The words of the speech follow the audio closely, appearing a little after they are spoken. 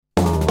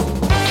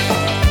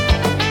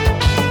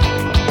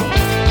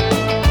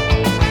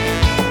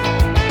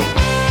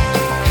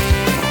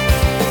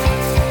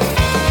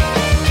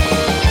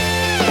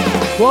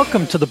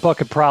Welcome to the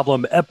Bucket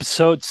Problem,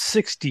 episode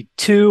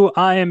 62.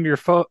 I am your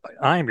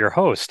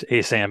host,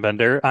 Ace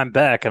Ambender. I'm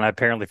back, and I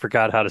apparently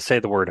forgot how to say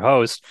the word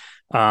host.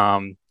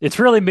 It's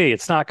really me.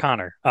 It's not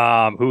Connor,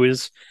 who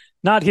is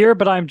not here,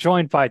 but I'm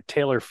joined by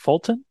Taylor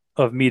Fulton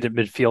of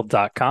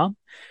meetatmidfield.com.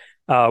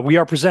 We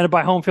are presented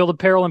by Home Field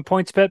Apparel and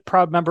PointsBet,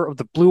 proud member of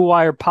the Blue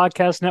Wire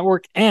Podcast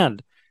Network,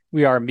 and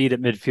we are a Meet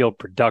at Midfield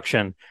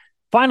production.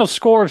 Final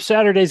score of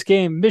Saturday's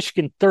game,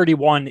 Michigan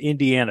 31,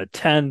 Indiana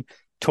 10.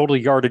 Total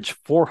yardage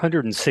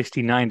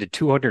 469 to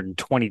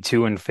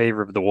 222 in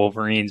favor of the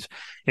Wolverines.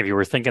 If you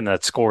were thinking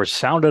that score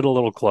sounded a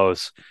little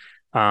close,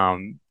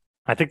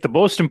 I think the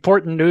most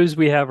important news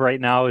we have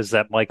right now is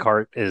that Mike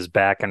Hart is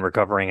back and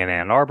recovering in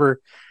Ann Arbor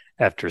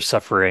after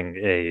suffering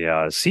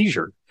a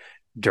seizure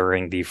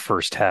during the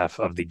first half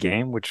of the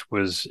game, which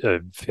was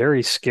a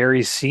very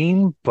scary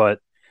scene, but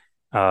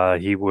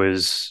he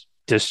was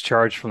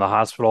discharged from the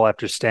hospital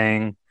after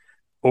staying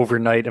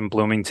overnight in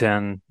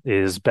Bloomington,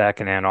 is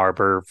back in Ann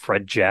Arbor.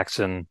 Fred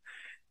Jackson,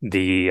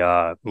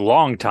 the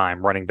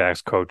longtime running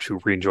backs coach who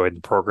rejoined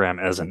the program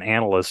as an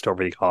analyst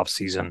over the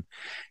offseason,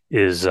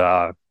 is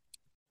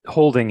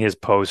holding his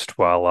post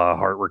while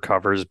Hart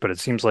recovers, but it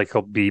seems like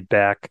he'll be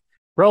back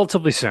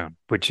relatively soon,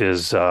 which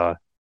is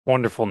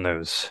wonderful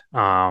news.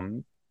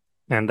 And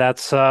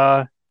that's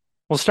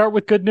we'll start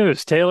with good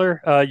news.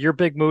 Taylor, your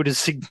big mood is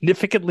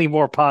significantly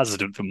more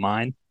positive than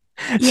mine.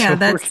 Yeah,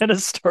 so we're going to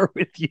start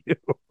with you.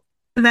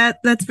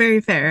 That's very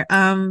fair.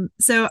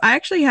 So I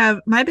actually have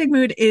my big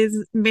mood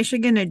is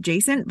Michigan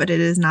adjacent, but it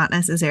is not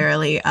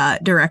necessarily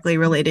directly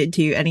related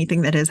to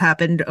anything that has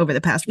happened over the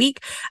past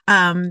week.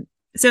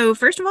 So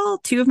first of all,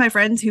 two of my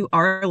friends who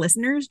are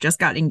listeners just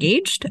got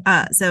engaged.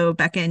 So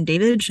Becca and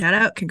David, shout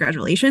out,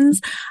 congratulations.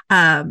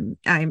 I'm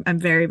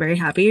very, very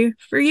happy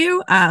for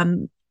you.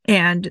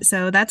 And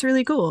so that's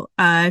really cool.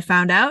 I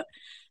found out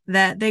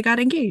that they got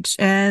engaged,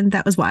 and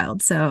that was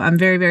wild. So I'm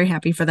very, very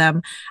happy for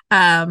them.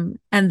 And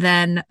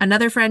then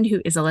another friend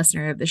who is a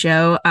listener of the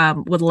show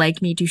would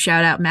like me to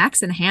shout out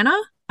Max and Hannah,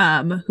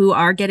 who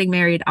are getting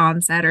married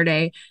on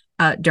Saturday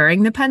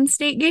during the Penn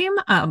State game.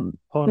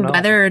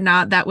 Whether or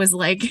not that was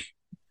like,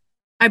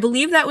 I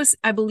believe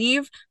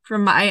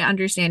from my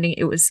understanding,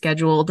 it was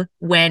scheduled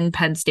when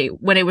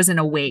it was an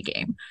away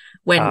game,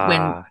 when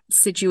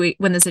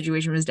the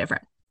situation was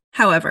different.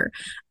 However,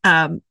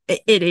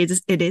 it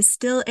is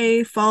still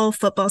a fall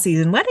football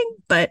season wedding,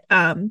 but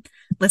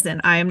listen,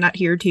 I am not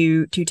here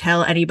to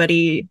tell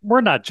anybody.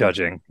 We're not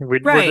judging. We're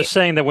just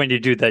saying that when you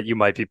do that, you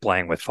might be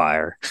playing with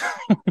fire.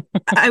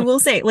 I will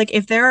say, like,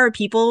 if there are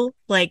people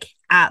like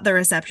at the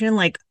reception,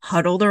 like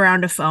huddled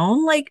around a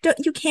phone, like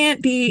you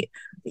can't be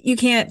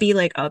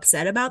like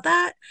upset about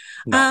that.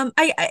 No.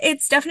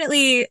 It's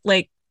definitely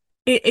like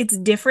it's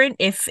different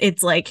if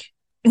it's like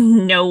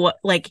no,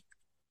 like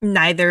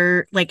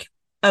neither like.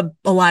 A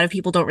lot of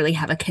people don't really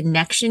have a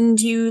connection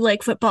to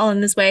like football in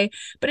this way,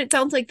 but it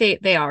sounds like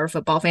they are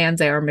football fans.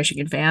 They are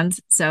Michigan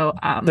fans. So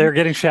they're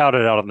getting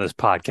shouted out on this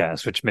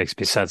podcast, which makes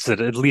me sense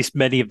that at least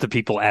many of the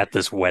people at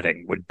this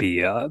wedding would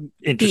be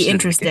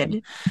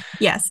interested.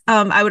 Yes.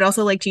 I would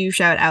also like to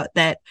shout out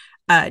that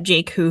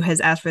Jake, who has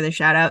asked for the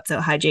shout out.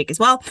 So hi, Jake, as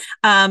well.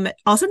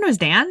 Also knows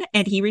Dan,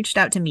 and he reached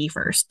out to me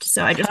first.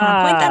 So I just want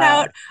to point that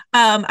out.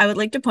 I would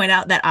like to point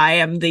out that I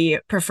am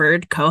the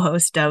preferred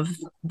co-host of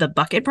the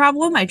Bucket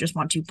Problem. I just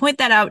want to point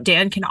that out.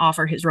 Dan can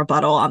offer his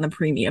rebuttal on the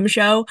premium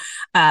show.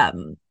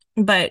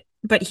 But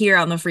here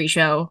on the free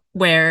show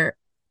where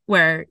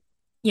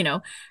you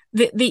know,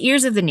 the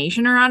ears of the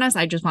nation are on us,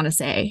 I just want to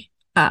say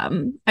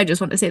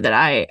that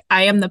I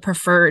am the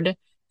preferred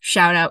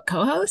shout out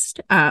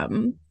co-host.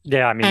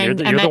 Yeah, I mean, you're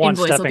the one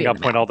stepping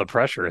up when all the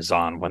pressure is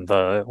on,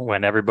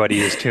 when everybody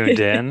is tuned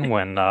in,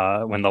 when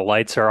the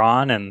lights are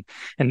on, and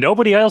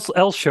nobody else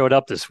showed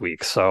up this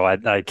week. So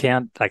I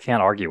can't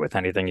argue with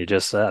anything you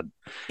just said.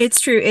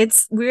 It's true.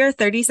 We're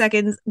 30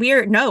 seconds.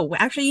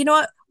 Actually, you know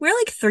what? We're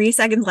like 3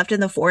 seconds left in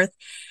the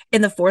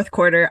fourth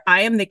quarter.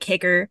 I am the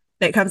kicker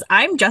that comes.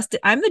 I'm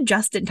the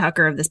Justin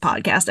Tucker of this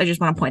podcast. I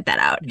just want to point that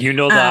out. You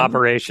know the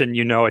operation.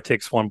 You know it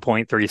takes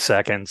 1.3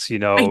 seconds. You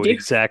know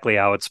exactly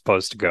how it's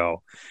supposed to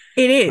go.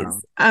 It is.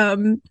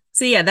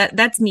 So yeah,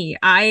 that's me.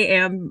 I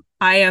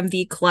am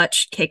the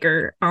clutch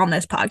kicker on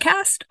this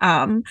podcast.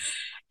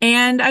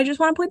 And I just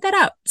want to point that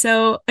out.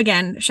 So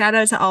again, shout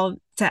out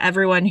to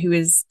everyone who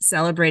is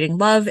celebrating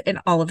love in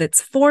all of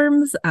its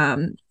forms.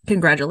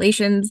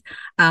 Congratulations.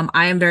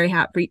 I am very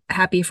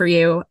happy for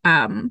you.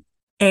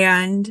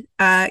 And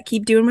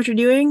keep doing what you're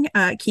doing.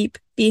 Keep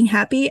being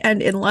happy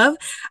and in love.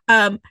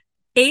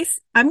 Ace,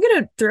 I'm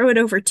going to throw it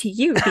over to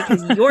you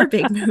because your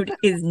big mood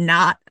is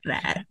not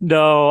that.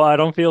 No, I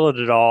don't feel it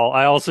at all.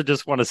 I also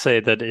just want to say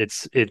that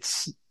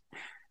it's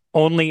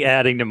only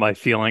adding to my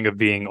feeling of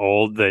being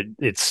old that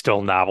it's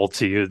still novel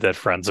to you that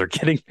friends are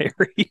getting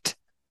married.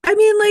 I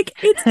mean, like,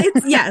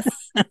 it's yes,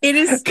 it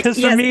is. Because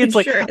for me, it's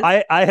like, sure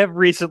I have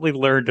recently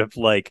learned of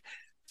like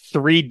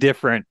 3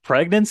 different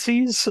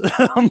pregnancies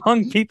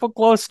among people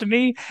close to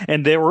me,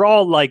 and they were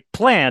all like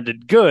planned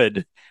and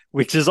good,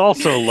 which is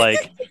also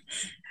like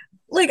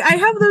like I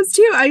have those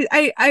too.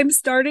 I'm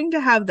starting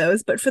to have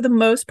those, but for the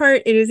most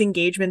part, it is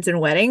engagements and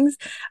weddings.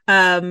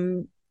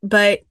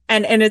 But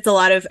and it's a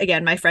lot of,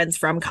 again, my friends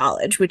from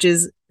college, which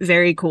is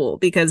very cool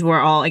because we're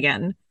all,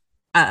 again,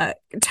 uh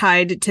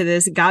tied to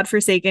this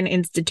godforsaken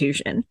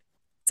institution.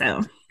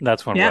 So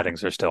That's when yeah.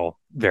 weddings are still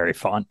very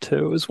fun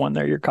too, is when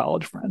they're your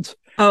college friends.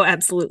 Oh,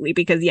 absolutely.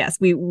 Because yes,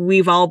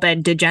 we've all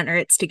been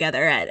degenerates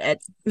together at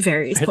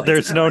various points in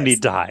There's our no lives.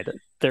 need to hide it.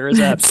 There is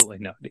absolutely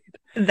no need.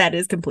 That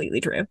is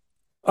completely true.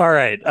 All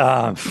right.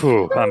 I'm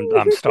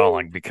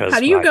stalling How because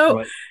do you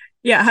go?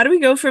 Yeah, how do we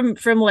go from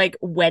like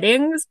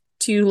weddings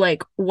to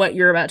like what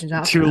you're about to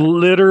talk to about?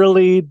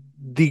 literally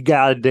the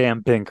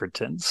goddamn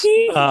Pinkertons.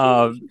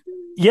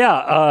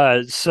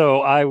 Yeah.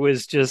 So I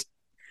was just,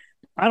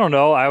 I don't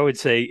know, I would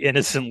say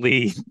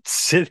innocently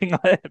sitting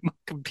at my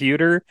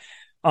computer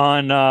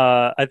on,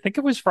 I think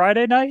it was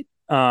Friday night.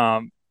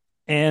 And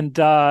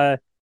yeah,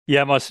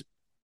 it must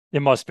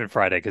have been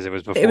Friday because it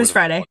was It before was the football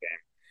Friday.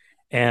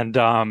 game.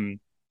 And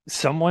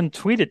someone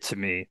tweeted to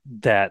me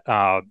that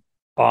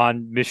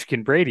on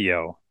Michigan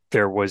radio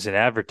there was an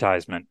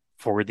advertisement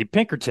for the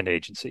Pinkerton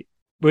Agency,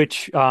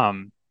 which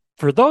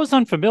for those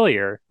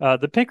unfamiliar,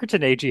 the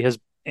Pinkerton Agency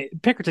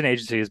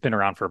has been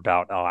around for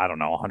about, oh, I don't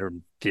know,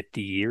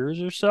 150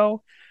 years or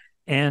so.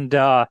 And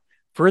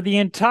for the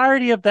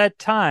entirety of that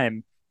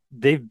time,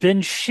 they've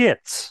been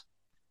shits.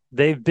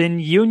 They've been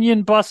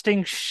union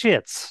busting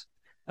shits.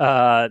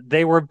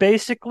 They were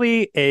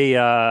basically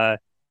a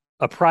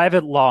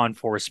private law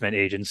enforcement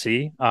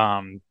agency,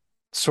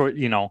 sort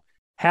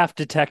half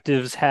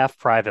detectives, half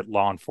private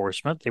law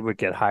enforcement. They would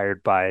get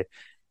hired by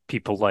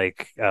people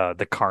like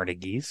the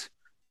Carnegies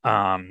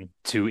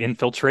to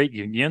infiltrate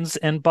unions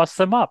and bust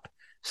them up.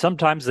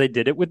 Sometimes they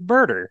did it with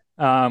murder,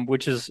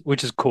 which is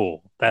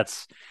cool.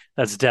 That's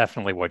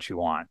definitely what you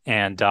want.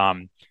 And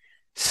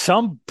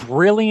some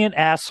brilliant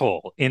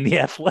asshole in the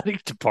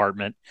athletic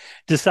department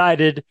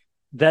decided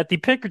that the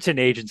Pinkerton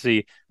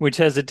Agency, which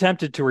has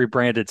attempted to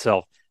rebrand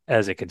itself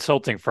as a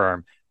consulting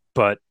firm,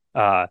 but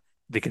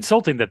the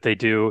consulting that they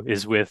do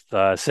is with,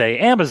 say,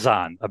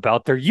 Amazon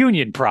about their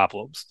union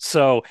problems.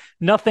 So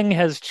nothing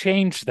has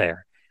changed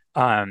there.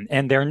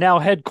 And they're now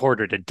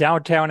headquartered in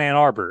downtown Ann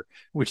Arbor,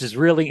 which is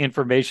really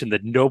information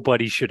that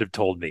nobody should have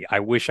told me. I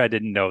wish I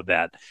didn't know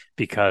that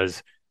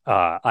because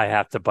I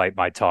have to bite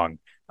my tongue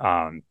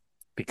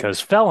because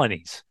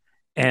felonies.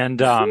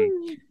 And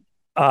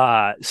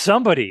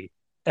somebody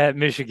at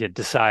Michigan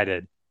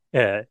decided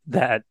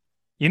that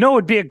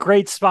would be a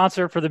great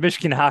sponsor for the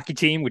Michigan hockey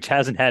team, which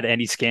hasn't had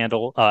any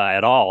scandal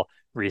at all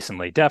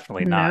recently.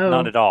 Definitely not,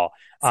 none No, at all.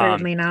 Um,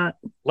 certainly not.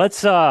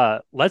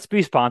 let's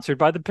be sponsored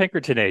by the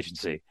Pinkerton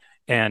Agency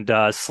and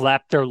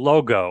slap their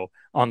logo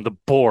on the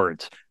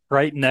boards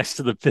right next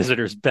to the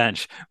visitors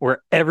bench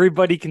where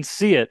everybody can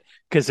see it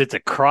because it's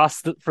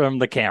across from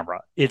the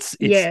camera. It's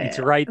Yeah.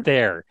 right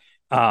there.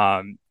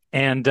 And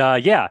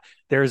yeah,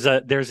 there's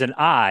an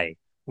eye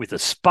with a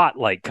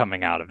spotlight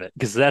coming out of it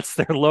because that's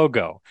their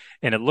logo,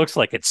 and it looks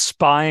like it's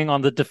spying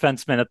on the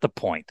defenseman at the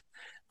point.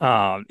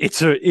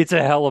 It's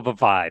a hell of a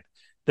vibe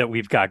that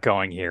we've got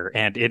going here.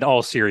 And in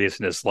all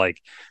seriousness,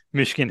 like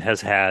Michigan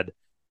has had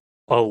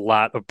a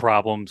lot of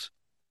problems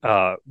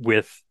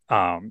with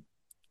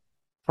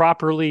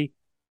properly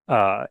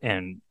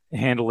and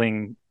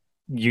handling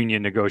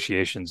union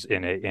negotiations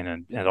in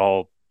an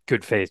all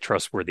good faith,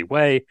 trustworthy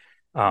way.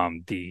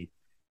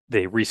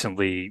 They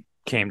recently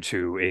came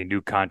to a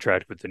new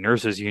contract with the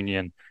nurses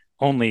union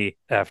only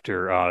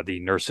after the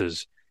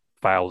nurses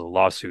filed a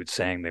lawsuit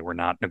saying they were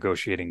not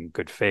negotiating in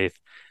good faith.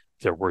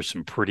 There were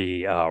some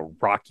pretty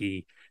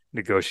rocky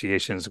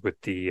negotiations with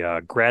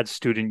the grad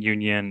student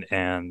union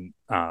and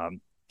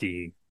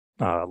the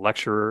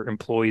lecturer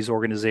employees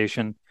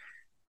organization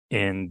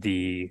in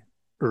the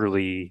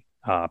early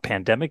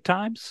pandemic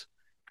times.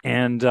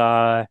 And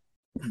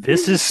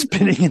this is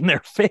spinning in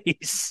their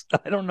face.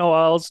 I don't know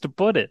how else to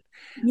put it.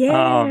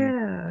 Um,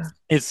 Yeah.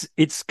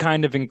 it's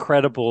kind of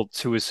incredible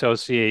to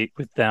associate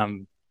with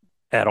them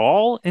at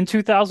all in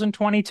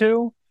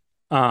 2022.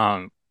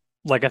 Um,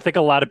 like I think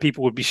a lot of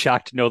people would be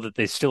shocked to know that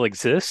they still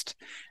exist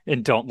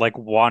and don't like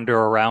wander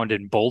around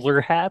in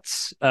bowler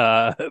hats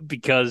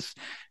because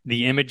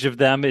the image of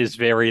them is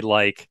very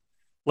like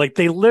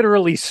they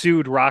literally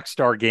sued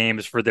Rockstar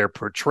Games for their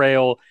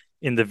portrayal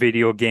in the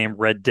video game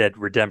Red Dead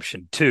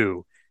Redemption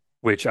 2,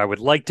 which I would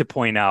like to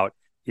point out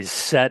is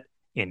set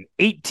in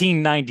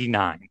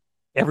 1899.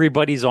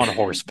 Everybody's on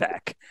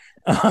horseback.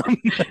 Um,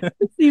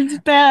 It seems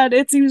bad.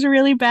 It seems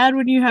really bad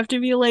when you have to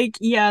be like,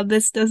 yeah,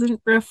 this doesn't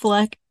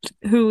reflect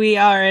who we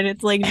are. And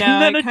it's like, and no,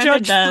 then it a kind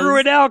of judge threw does.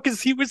 it out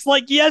because he was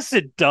like, yes,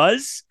 it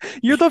does.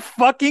 You're the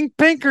fucking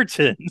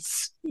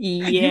Pinkertons.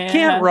 You can't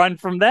Yeah. run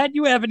from that.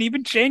 You haven't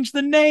even changed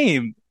the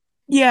name.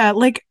 Yeah,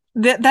 like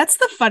that's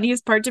the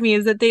funniest part to me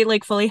is that they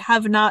like fully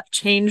have not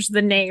changed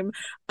the name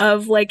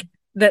of like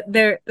that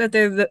they're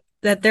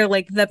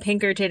like the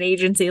Pinkerton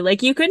agency.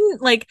 Like you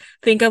couldn't like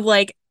think of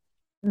like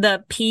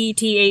the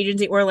PT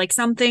agency or like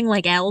something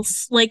like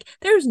else. Like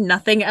there's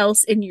nothing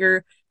else in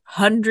your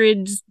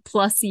hundreds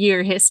plus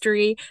year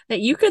history that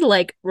you could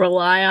like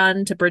rely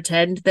on to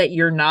pretend that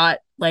you're not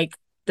like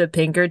the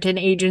Pinkerton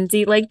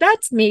agency. Like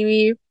that's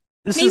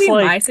This is maybe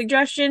like my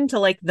suggestion to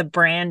like the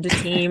brand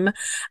team.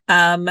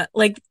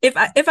 Like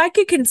if I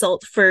could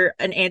consult for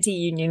an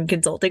anti-union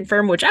consulting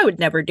firm, which I would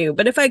never do,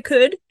 but if I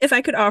could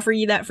offer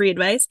you that free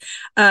advice,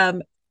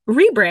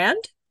 rebrand.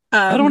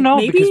 I don't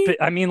know because Maybe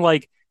I mean,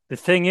 like the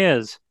thing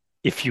is,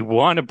 if you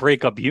want to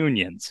break up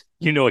unions,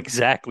 you know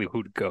exactly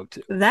who to go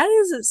to. that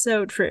is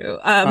so true.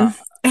 Uh,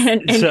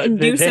 And and so and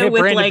do they so have with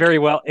branded like very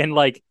well, and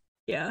like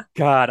yeah.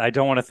 God, I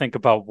don't want to think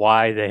about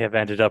why they have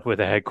ended up with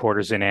a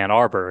headquarters in Ann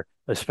Arbor,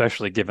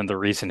 especially given the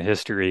recent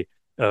history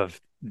of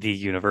the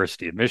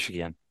University of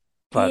Michigan.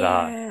 But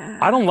I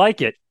Yeah. don't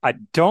like it. I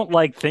don't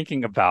like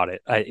thinking about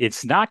it.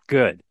 It's not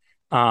good.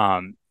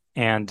 Um,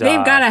 and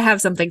They've got to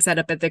have something set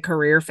up at the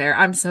career fair.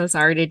 I'm so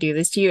sorry to do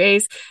this to you,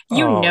 Ace.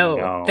 You oh know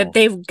that no.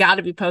 they've got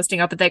to be posting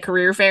up at that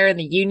career fair in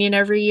the union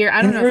every year.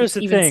 I don't And know if here's it's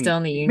the even thing, still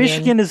in the union.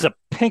 Michigan is a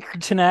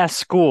Pinkerton ass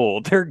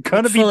school. There are It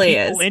gonna be fully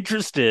people is.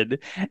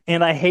 interested,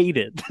 and I hate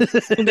it.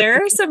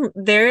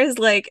 There is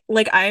like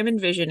I am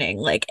envisioning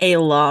like a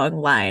long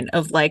line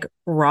of like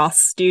Ross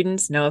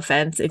students. No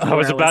offense if I you are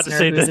was a about to listener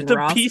say who's that in the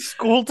Ross. P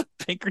school to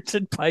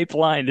Pinkerton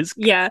pipeline is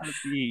Yeah, gotta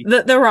be.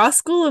 the Ross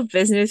School of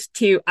Business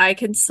to I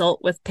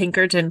consult with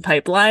Pinkerton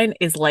pipeline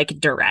is like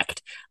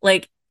direct.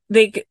 Like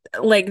they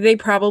they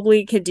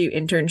probably could do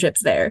internships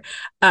there.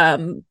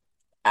 Um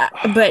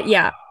but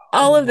yeah, Oh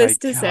all of my this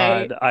to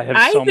say, God, I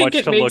have I so think much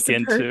it to makes look a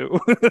per into.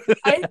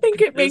 I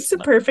think it makes Just a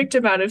perfect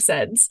amount of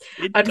sense,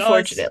 it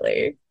does.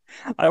 unfortunately.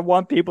 I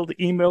want people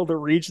to email the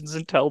regions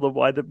and tell them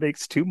why that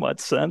makes too much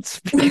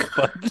sense.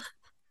 But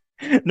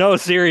no,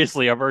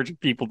 seriously, I'm urging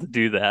people to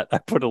do that. I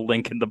put a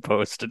link in the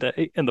post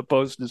today, and the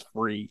post is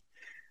free.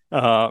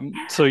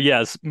 So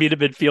yes,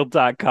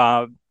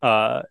 meetamidfield.com.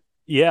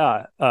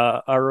 Yeah,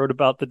 I wrote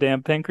about the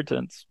damn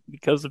Pinkertons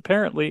because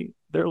apparently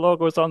their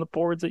logo is on the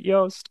boards at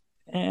Yoast,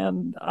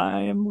 and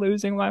I am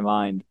losing my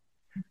mind.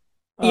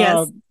 Uh,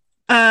 Yes.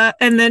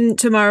 And then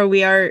tomorrow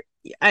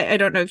I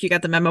don't know if you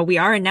got the memo. We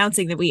are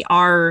announcing that we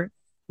are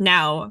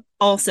now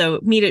also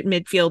Meet at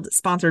Midfield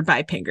sponsored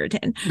by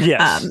Pinkerton.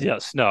 yes, Um,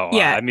 yes, no.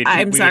 yeah, I mean,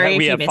 I'm sorry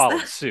we if you have missed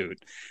followed that.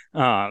 suit,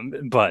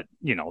 but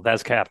you know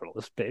that's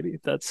capitalist, baby.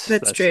 That's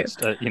That's true.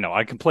 just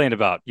I complain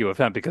about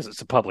UFM because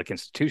it's a public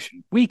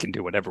institution. We can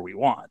do whatever we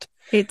want.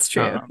 It's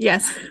true. Um,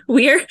 Yes.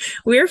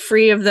 We're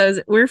free of those.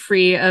 We're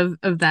free of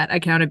that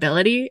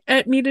accountability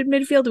at Meet at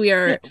Midfield. We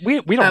yeah, are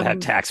we don't have um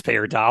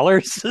taxpayer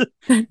dollars.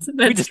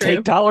 We that's just take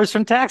true. dollars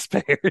from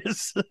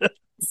taxpayers.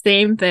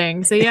 Same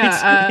thing. So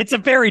yeah, It's a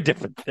very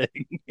different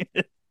thing.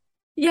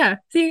 yeah,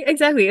 see,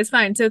 exactly. It's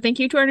fine. So thank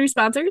you to our new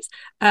sponsors.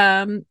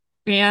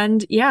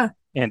 And yeah,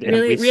 And we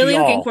really, see really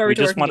looking all. We forward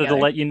to just working wanted to together.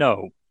 let you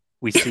know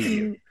we see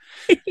you.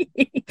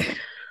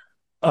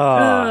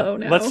 Oh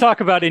Let's no. talk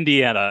about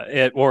Indiana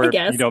I or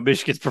guess.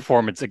 Michigan's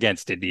performance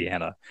against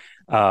Indiana.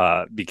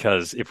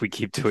 Because if we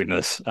keep doing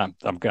this, I'm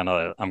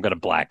gonna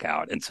black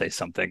out and say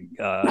something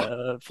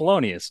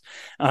felonious.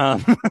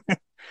 Um,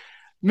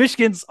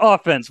 Michigan's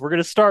offense. We're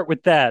gonna start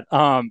with that.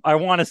 I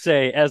want to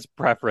say as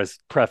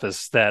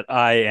preface that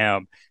I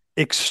am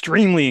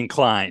extremely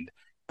inclined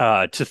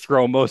to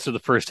throw most of the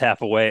first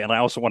half away, and I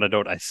also want to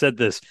note I said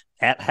this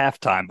at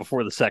halftime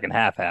before the second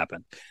half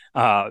happened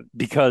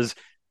because.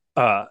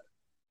 Uh,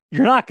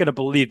 you're not going to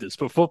believe this,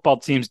 but football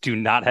teams do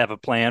not have a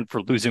plan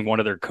for losing one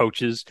of their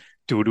coaches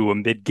due to a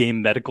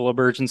mid-game medical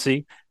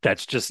emergency.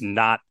 That's just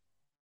not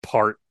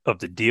part of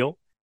the deal.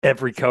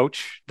 Every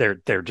coach, there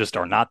just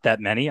are not that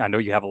many. I know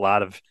you have a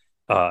lot of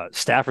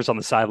staffers on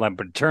the sideline,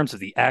 but in terms of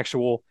the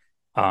actual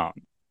um,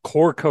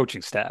 core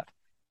coaching staff,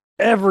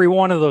 every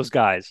one of those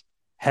guys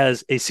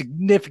has a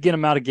significant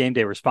amount of game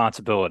day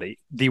responsibility.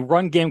 The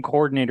run game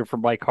coordinator for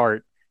Mike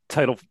Hart,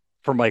 title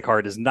for Mike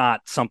Hart, is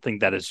not something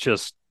that is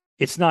just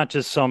it's not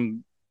just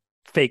some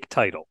fake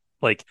title.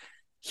 Like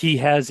he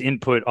has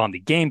input on the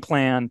game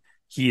plan.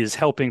 He is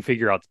helping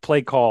figure out the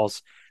play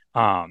calls.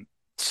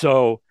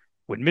 So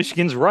when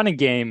Michigan's running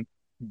game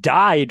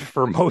died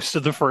for most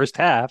of the first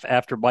half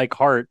after Mike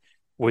Hart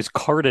was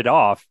carted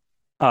off,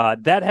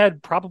 that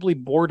had probably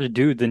more to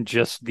do than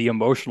just the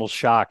emotional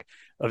shock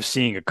of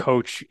seeing a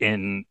coach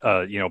in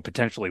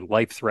potentially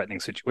life-threatening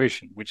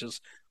situation, which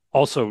is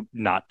also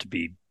not to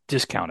be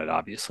discounted,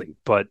 obviously.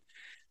 But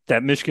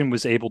that Michigan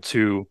was able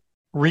to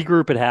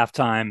regroup at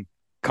halftime,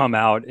 come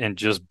out and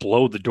just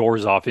blow the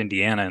doors off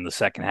Indiana in the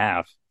second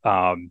half.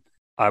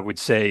 I would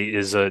say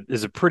is a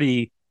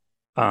pretty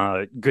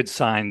good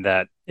sign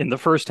that in the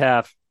first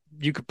half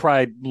you could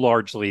probably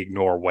largely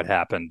ignore what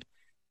happened,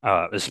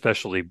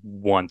 especially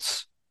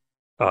once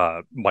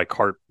Mike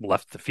Hart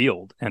left the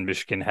field and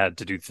Michigan had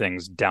to do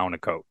things down a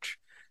coach.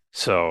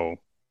 So,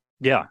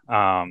 yeah,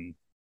 I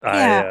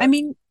Yeah, I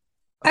mean,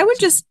 I would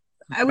just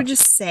I go would ahead.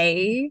 just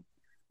say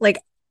like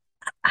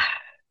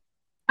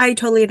I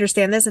totally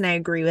understand this and I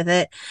agree with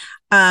it.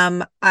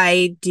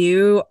 I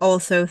do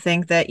also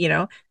think that,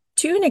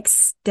 to an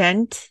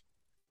extent,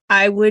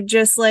 I would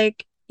just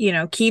like,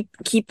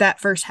 keep that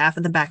first half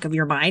in the back of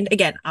your mind.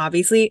 Again,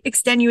 obviously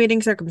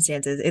extenuating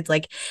circumstances. It's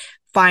like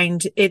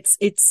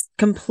it's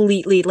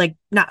completely like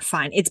not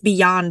fine. It's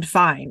beyond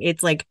fine.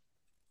 It's like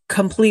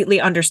completely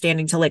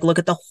understanding to like look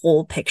at the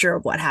whole picture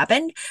of what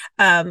happened.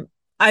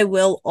 I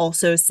will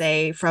also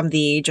say from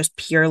the just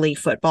purely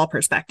football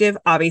perspective,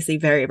 obviously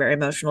very, very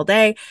emotional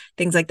day,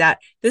 things like that.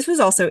 This was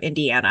also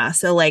Indiana.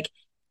 So like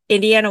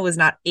Indiana was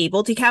not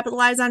able to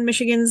capitalize on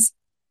Michigan's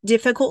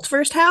difficult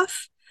first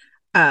half.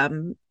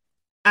 Um,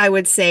 I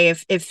would say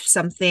if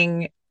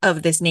something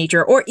of this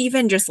nature, or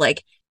even just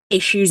like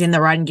issues in the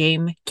run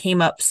game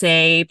came up,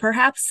 say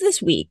perhaps this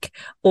week,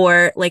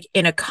 or like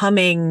in a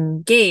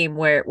coming game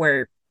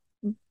where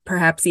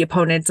perhaps the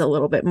opponent's a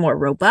little bit more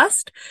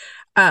robust.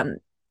 Um,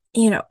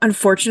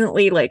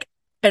 unfortunately, like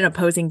an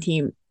opposing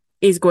team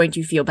is going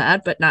to feel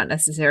bad, but not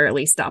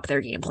necessarily stop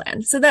their game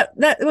plan. So that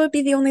would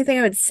be the only thing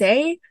I would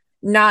say,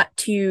 not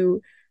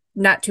to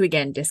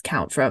again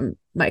discount from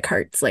Mike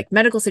Hart's like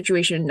medical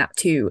situation, not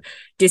to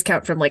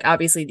discount from like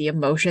obviously the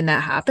emotion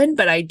that happened,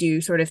 but I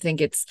do sort of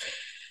think it's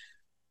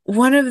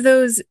one of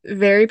those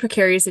very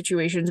precarious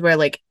situations where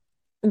like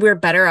we're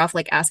better off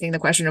like asking the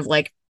question of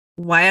like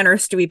why on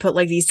earth do we put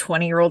like these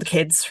 20-year-old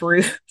kids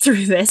through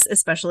this,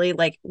 especially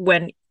like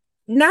when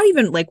not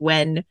even like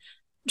when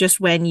just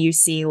when you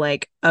see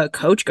like a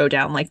coach go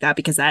down like that,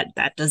 because that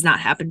does not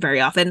happen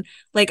very often.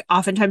 Like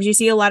oftentimes you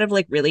see a lot of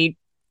like really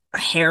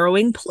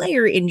harrowing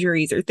player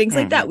injuries or things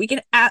like that. We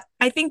can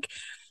I think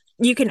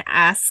you can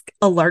ask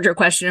a larger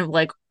question of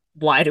like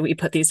why do we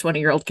put these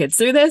 20-year-old kids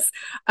through this,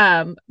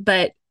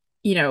 but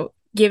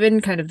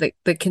given kind of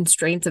the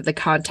constraints of the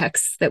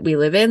context that we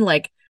live in,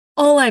 like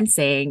all I'm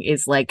saying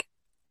is like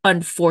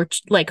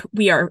unfortunate, like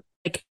we are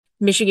like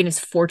Michigan is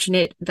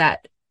fortunate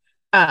that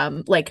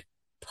like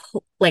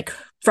like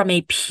from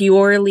a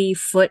purely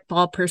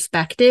football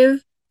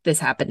perspective this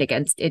happened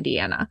against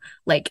Indiana.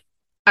 Like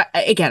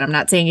again, I'm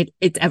not saying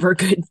it's ever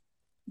good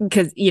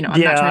because I'm not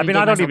Yeah, trying I to mean, dig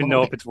I don't myself a even hole.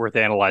 know if it's worth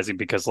analyzing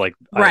because, like,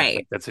 I don't Right.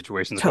 think that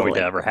situation is going to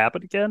Totally. ever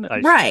happen again. I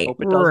Right.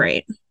 hope it doesn't.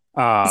 Right.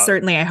 Uh,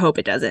 Certainly I hope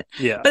it doesn't.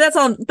 yeah, But that's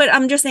all. But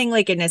I'm just saying,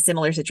 like, in a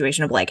similar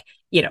situation of like,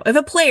 if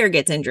a player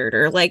gets injured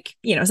or like,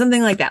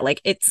 something like that,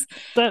 like it's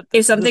that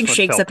if something this one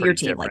shakes felt up your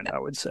pretty team like different, that. I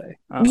would say.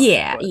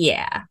 Yeah. But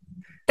Yeah.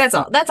 That's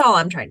uh, all. That's all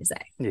I'm trying to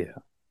say.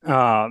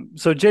 yeah.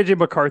 So JJ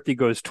McCarthy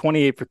goes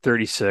 28 for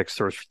 36,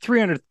 throws for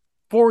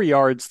 304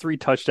 yards, three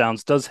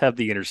touchdowns, does have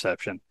the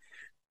interception,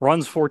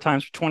 runs four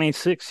times for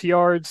 26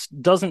 yards,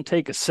 doesn't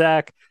take a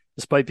sack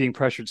despite being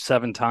pressured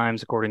seven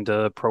times, according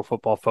to Pro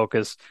Football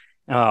Focus.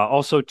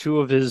 Also, two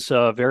of his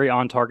very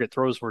on target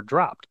throws were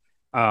dropped.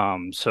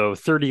 So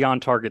 30 on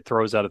target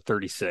throws out of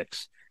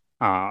 36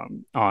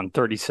 on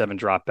 37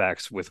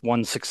 dropbacks with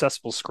one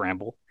successful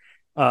scramble.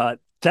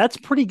 That's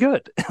pretty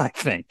good, I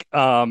think.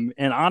 And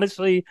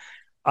honestly,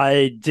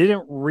 I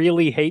didn't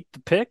really hate the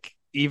pick,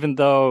 even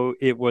though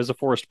it was a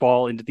forced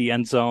ball into the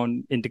end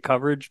zone into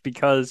coverage,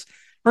 because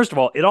first of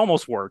all, it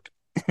almost worked.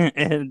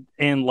 And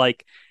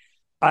like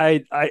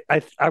I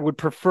would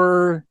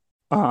prefer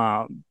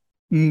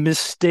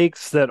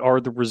mistakes that are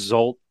the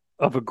result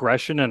of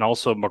aggression and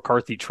also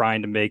McCarthy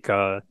trying to make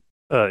a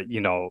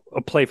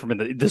play from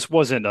it. This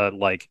wasn't a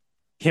like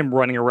him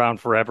running around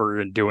forever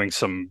and doing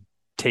some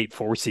Tate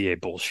Forcier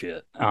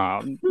bullshit.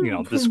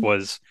 This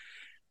was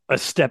a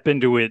step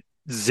into it,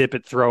 zip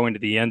it, throw into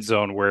the end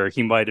zone where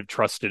he might have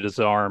trusted his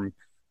arm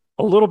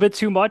a little bit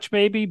too much,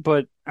 maybe.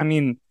 But I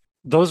mean,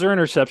 those are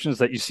interceptions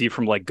that you see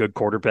from like good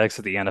quarterbacks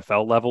at the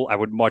NFL level. I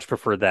would much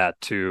prefer that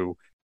to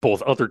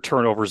both other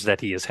turnovers that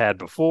he has had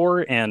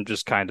before and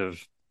just kind of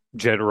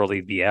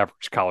generally the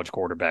average college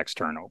quarterback's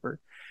turnover.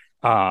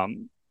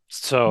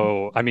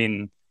 So, I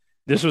mean,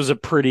 this was a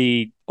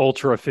pretty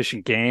ultra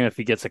efficient game. If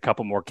he gets a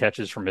couple more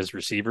catches from his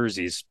receivers,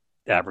 he's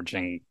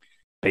averaging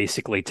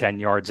basically 10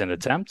 yards an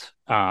attempt.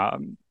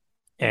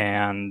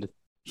 And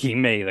he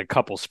made a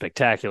couple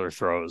spectacular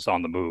throws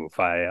on the move.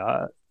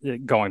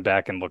 Going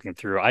back and looking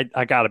through,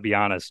 I got to be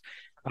honest.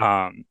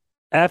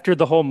 After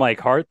the whole Mike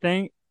Hart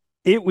thing,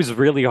 it was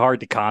really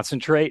hard to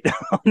concentrate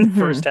on the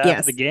first half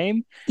of the Yes.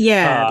 game.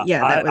 Yeah. Yeah.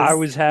 That I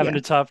was, was having yeah.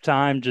 a tough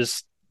time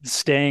just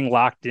staying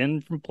locked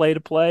in from play to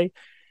play.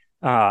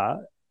 Uh,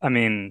 I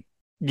mean,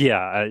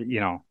 yeah, I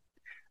don't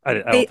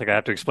It, think I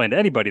have to explain to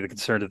anybody the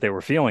concern that they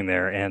were feeling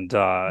there. And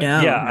no,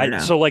 yeah, no, I no.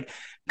 so like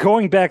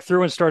going back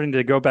through and starting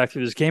to go back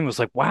through this game was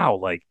like, wow,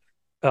 like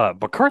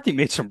McCarthy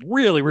made some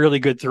really, really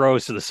good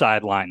throws to the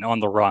sideline on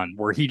the run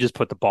where he just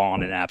put the ball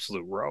on an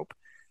absolute rope.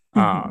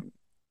 Mhm. Um,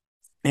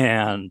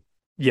 and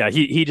yeah,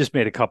 he just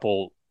made a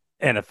couple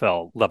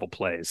NFL level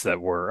plays that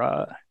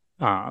were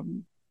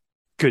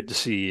good to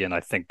see, and I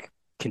think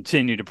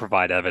continue to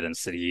provide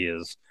evidence that he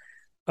is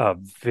a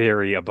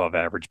very above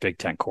average Big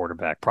Ten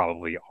quarterback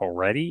probably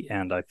already,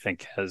 and I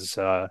think has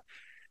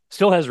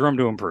still has room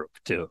to improve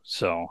too.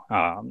 So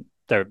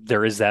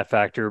there is that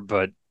factor,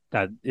 but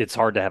it's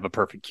hard to have a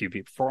perfect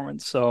QB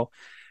performance. So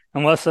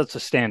unless that's a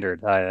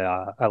standard,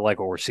 I like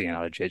what we're seeing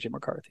out of JJ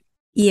McCarthy.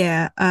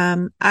 Yeah.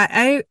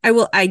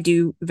 I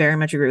do very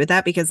much agree with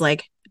that because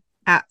like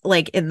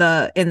like in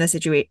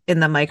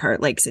the Mike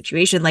Hart like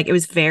situation, like it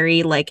was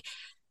very like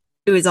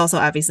it was also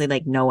obviously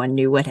like no one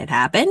knew what had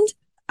happened.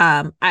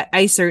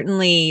 I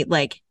certainly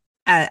like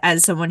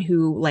as someone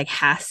who like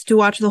has to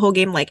watch the whole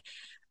game, like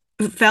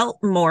felt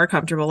more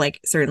comfortable, like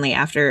certainly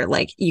after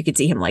like you could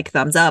see him like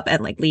thumbs up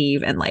and like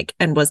leave and like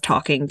and was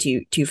talking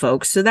to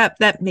folks. So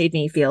that made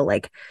me feel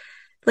like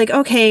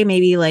okay,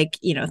 maybe like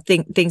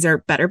things are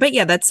better. But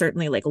yeah, that's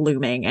certainly like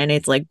looming, and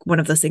it's like one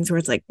of those things where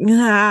it's like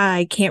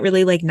I can't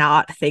really like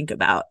not think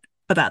about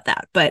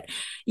that. But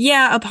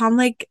yeah, upon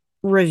like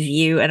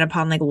review and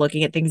upon like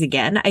looking at things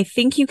again, I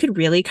think you could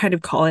really kind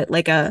of call it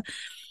like a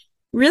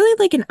really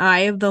like an eye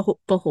of the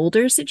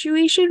beholder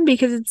situation,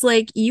 because it's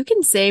like you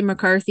can say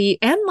McCarthy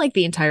and like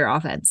the entire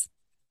offense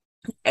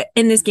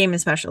in this game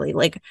especially,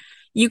 like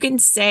you can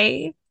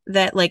say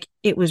that like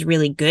it was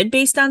really good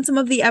based on some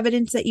of the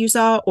evidence that you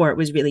saw, or it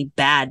was really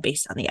bad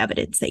based on the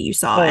evidence that you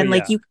saw. Oh And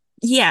like yeah. you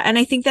yeah, and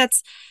I think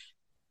that's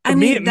I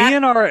Me, mean me, that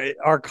and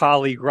our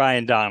colleague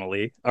Ryan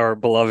Donnelly, our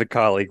beloved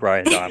colleague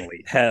Ryan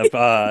Donnelly, have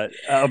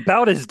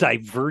about as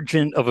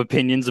divergent of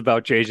opinions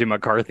about JJ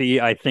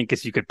McCarthy, I think,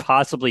 as you could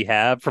possibly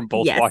have from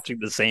both yes, watching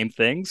the same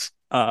things.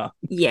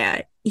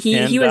 yeah, he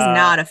And was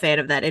not a fan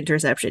of that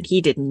interception. He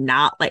did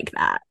not like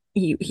that.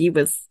 He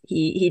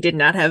did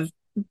not have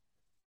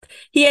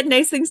he had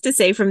nice things to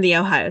say from the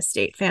Ohio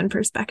State fan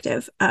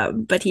perspective,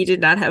 but he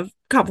did not have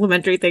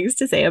complimentary things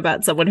to say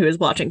about someone who is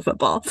watching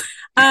football.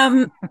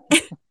 Um,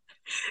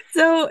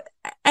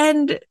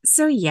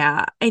 so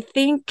yeah, I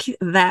think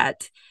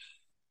that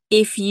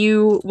if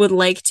you would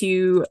like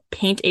to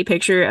paint a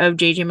picture of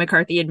JJ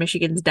McCarthy and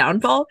Michigan's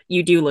downfall,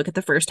 you do look at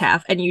the first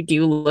half and you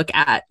do look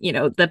at,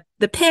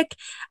 the pick,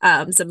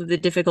 some of the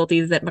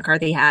difficulties that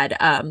McCarthy had.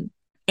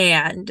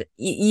 And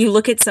you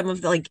look at some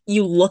of the like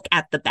you look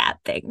at the bad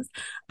things.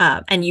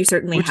 And you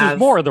certainly which was have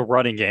more the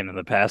running game than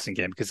the passing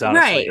game, because right,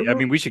 honestly, I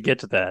mean, we should get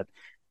to that.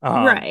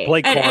 right.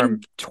 Blake And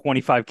Corum,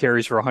 25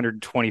 carries for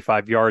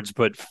 125 yards,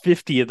 but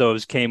 50 of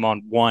those came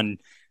on one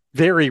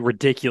very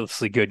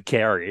ridiculously good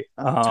carry.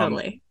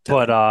 totally,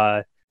 But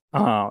totally.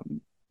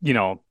 um, you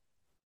know,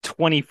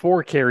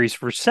 24 carries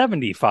for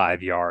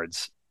 75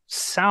 yards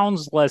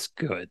sounds less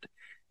good.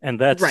 And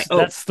Right. that's Oh,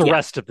 that's the yeah.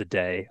 rest of the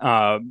day.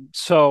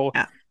 So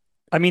Yeah.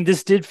 I mean,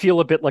 this did feel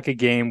a bit like a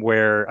game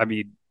where, I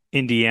mean,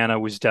 Indiana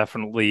was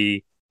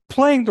definitely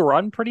playing the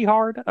run pretty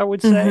hard, I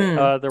would say.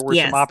 Mm-hmm. There were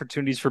some Yes.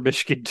 opportunities for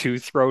Michigan to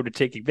throw to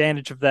take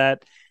advantage of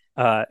that.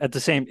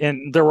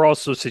 And there were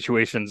also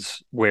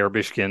situations where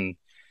Michigan,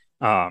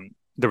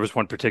 there was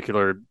one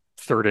particular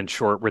third and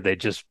short where they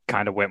just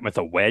kind of went with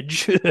a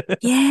wedge. And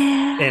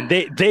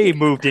Yeah. they Yeah.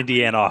 moved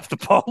Indiana off the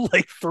ball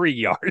like 3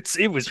 yards.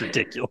 It was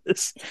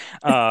ridiculous.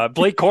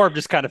 Blake Corum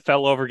just kind of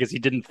fell over because he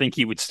didn't think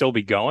he would still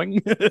be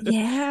going.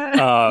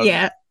 Yeah. um,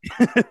 Yeah.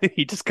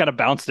 he just kind of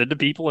bounced into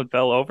people and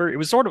fell over. It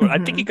was sort of, I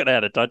think he Mm-hmm. could have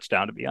had a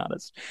touchdown, to be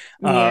honest.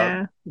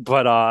 Yeah.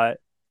 But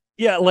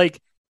yeah,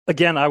 like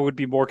again, I would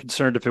be more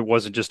concerned if it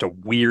wasn't just a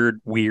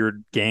weird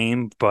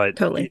game. But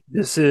Totally.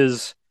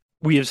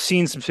 we have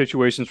seen some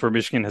situations where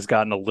Michigan has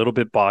gotten a little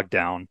bit bogged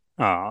down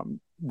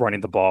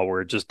running the ball,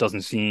 where it just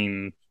doesn't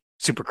seem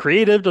super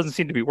creative, doesn't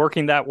seem to be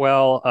working that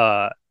well.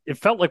 It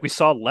felt like we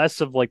saw less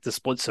of like the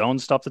split zone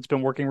stuff that's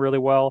been working really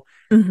well.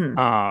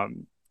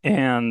 Mm-hmm.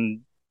 And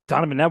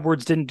Donovan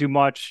Edwards didn't do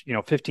much,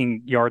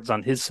 15 yards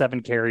on his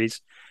 7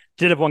 carries.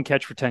 Did have one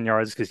catch for 10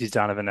 yards because he's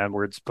Donovan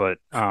Edwards, but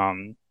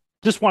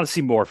just want to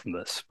see more from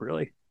this,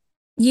 really.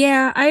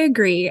 Yeah, I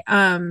agree.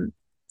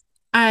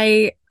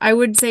 I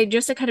would say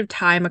just to kind of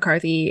tie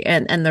McCarthy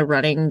and the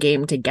running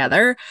game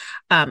together.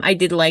 I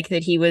did like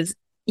that he was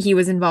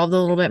involved a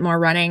little bit more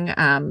running.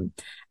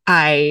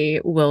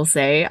 I will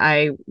say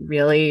I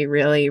really,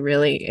 really,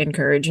 really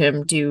encourage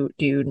him to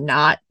do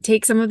not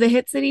take some of the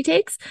hits that he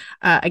takes.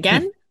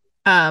 Again,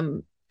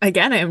 I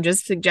am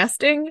just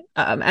suggesting,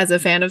 as a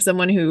fan of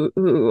someone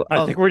who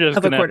I think we're just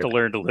of a going to have to quarterback.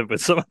 learn to live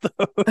with some of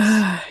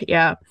those.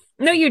 Yeah.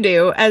 No, you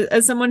do.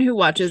 As someone who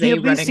watches He a at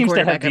least running seems to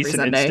have quarterback every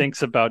decent Sunday.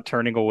 instincts about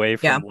turning away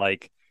Yeah. from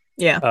like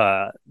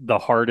Yeah. the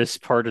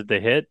hardest part of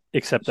the hit,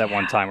 except that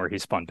one Yeah. time where he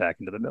spun back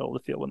into the middle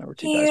of the field when there were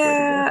two guys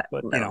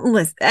waiting there. Yeah. But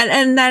Listen,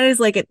 and that is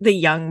like the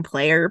young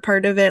player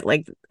part of it.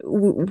 Like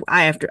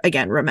I have to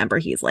again remember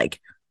he's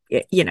like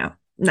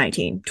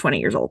 19, 20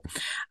 years old.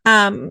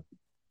 Um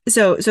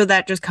so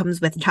that just comes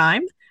with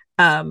time.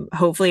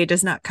 Hopefully it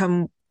does not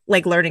come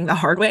like learning the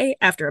hard way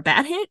after a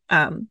bad hit.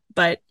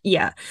 But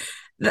yeah,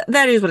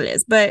 that is what it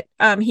is. But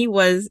he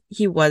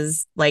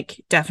was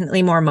like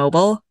definitely more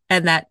mobile,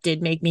 and that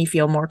did make me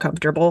feel more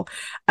comfortable.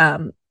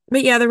 But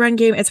yeah, the run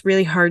game, it's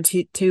really hard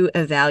to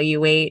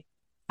evaluate,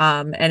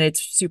 and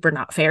it's super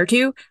not fair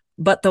to.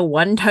 But the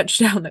one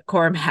touchdown that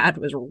Corum had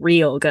was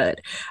real good.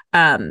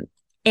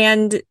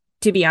 And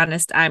to be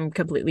honest, I'm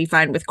completely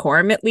fine with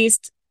Corum at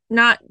least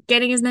not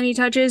getting as many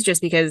touches,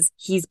 just because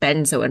he's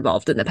been so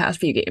involved in the past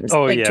few games,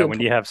 oh like yeah, to when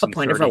you have a some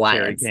point of 30 carry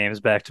reliance. games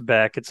back to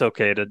back, it's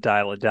okay to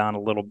dial it down a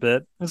little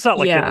bit. It's not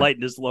like they Yeah.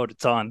 lightened his load a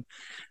ton.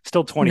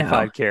 Still No.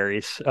 25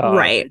 carries.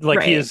 Right.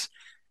 Like he Right. is,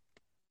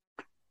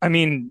 I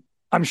mean,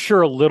 I'm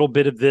sure a little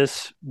bit of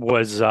this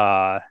was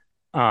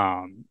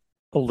Um,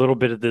 a little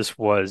bit of this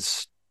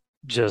was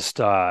just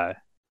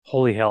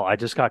holy hell, I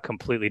just got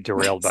completely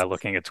derailed by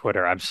looking at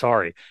Twitter. I'm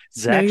sorry.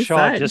 No, Zach you're Shaw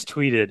fine. just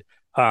tweeted,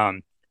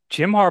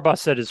 Jim Harbaugh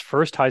said his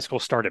first high school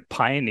start at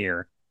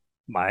Pioneer,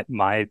 my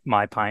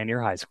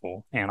Pioneer High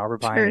School, Ann Arbor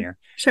Sure, Pioneer,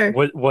 sure.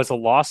 was a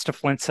loss to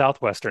Flint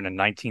Southwestern in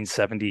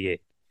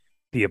 1978.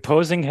 The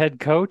opposing head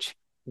coach,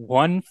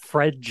 one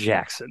Fred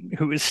Jackson,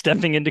 who is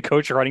stepping into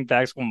coach running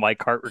backs when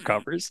Mike Hart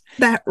recovers.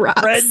 That Fred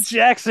rocks.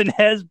 Jackson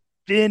has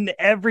been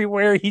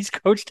everywhere. He's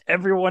coached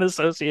everyone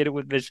associated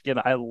with Michigan.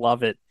 I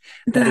love it.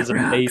 That That is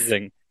rocks.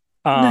 amazing.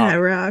 That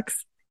Um,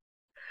 rocks.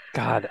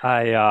 God,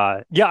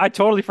 yeah, I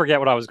totally forget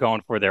what I was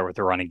going for there with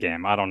the running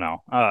game. I don't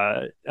know.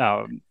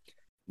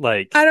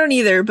 Like I don't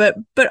either, but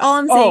all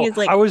I'm saying Oh, is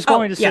I like, was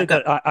going oh to yeah, say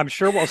go. that I'm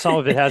sure while some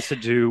of it has to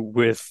do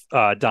with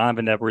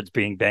Donovan Edwards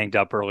being banged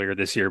up earlier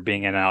this year,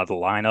 being in and out of the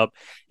lineup,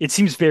 it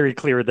seems very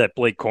clear that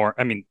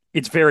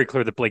it's very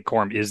clear that Blake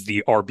Corum is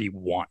the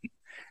RB1.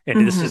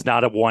 And this Hmm. is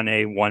not a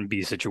 1A,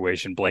 1B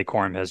situation. Blake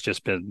Corum has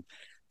just been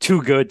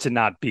too good to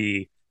not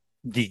be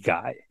the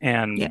guy.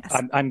 And Yes.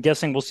 I'm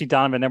guessing we'll see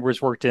Donovan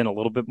Edwards worked in a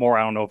little bit more.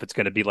 I don't know if it's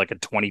going to be like a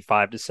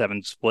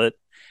 25-7 split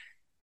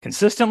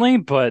consistently,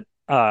 but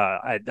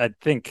I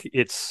think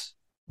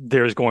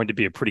there's going to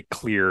be a pretty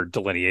clear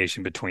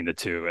delineation between the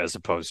two as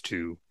opposed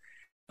to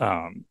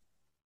um,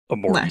 a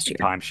more Last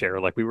even year.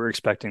 timeshare like we were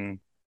expecting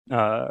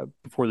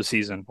before the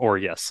season, or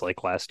yes,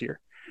 like last year.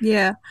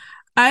 Yeah.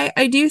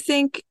 I do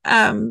think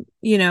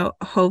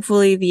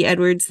hopefully the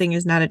Edwards thing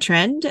is not a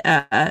trend.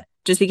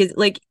 Just because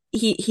like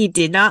he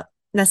did not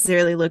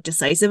necessarily look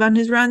decisive on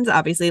his runs.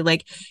 Obviously,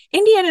 like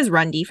Indiana's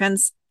run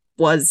defense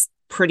was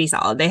pretty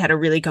solid. They had a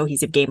really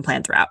cohesive game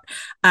plan throughout.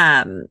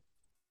 Um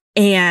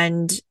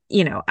and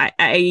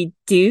I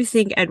do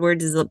think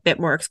Edwards is a bit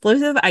more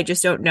explosive. I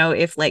just don't know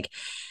if like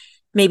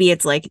maybe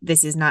it's like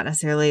this is not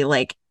necessarily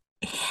like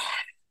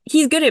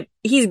he's good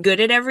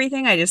at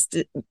everything. I just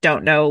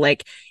don't know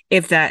like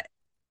if that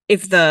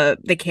if the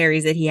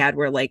carries that he had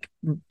were like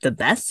the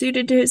best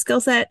suited to his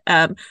skill set.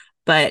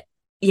 But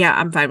yeah,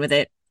 I'm fine with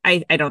it.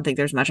 I don't think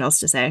there's much else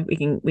to say. We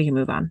can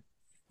move on.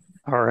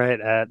 All right,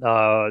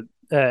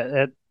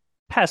 at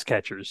pass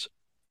catchers,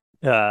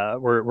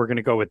 we're going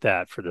to go with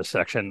that for this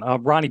section.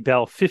 Ronnie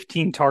Bell,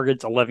 15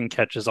 targets, 11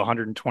 catches,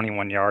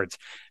 121 yards.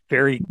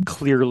 Very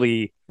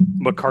clearly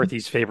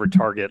McCarthy's favorite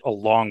target,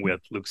 along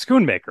with Luke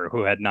Schoonmaker,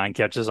 who had 9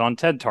 catches on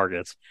 10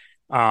 targets.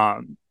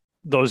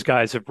 Those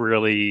guys have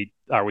really,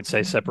 I would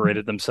say,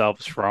 separated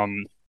themselves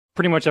from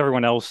pretty much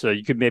everyone else.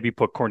 You could maybe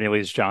put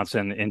Cornelius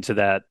Johnson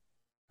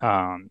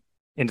um,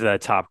 into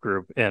that top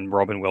group and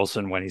Robin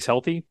Wilson when he's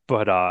healthy,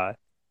 but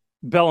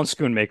Bell and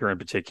Schoonmaker in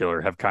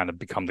particular have kind of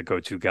become the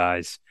go-to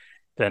guys.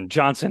 Then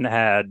Johnson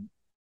had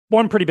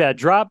one pretty bad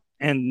drop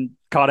and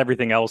caught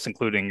everything else,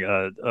 including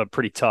a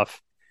pretty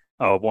tough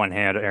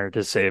one-hander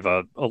to save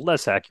a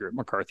less accurate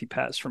McCarthy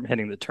pass from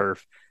hitting the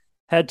turf.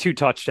 Had 2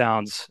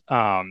 touchdowns.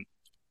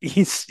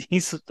 He's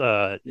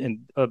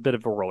in a bit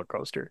of a roller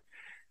coaster.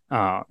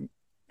 Um,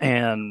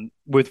 and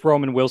with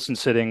Roman Wilson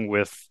sitting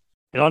with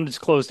an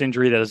undisclosed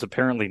injury that is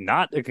apparently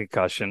not a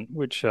concussion,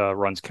 which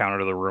runs counter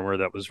to the rumor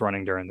that was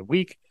running during the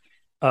week,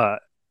 uh,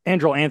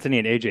 Andrew Anthony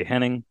and AJ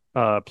Henning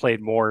played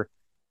more.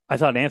 I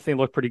thought Anthony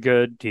looked pretty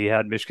good. He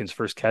had Michigan's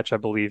first catch, I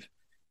believe.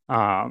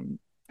 Um,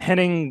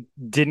 Henning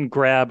didn't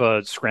grab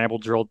a scramble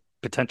drill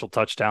potential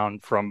touchdown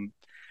from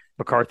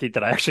McCarthy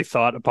that I actually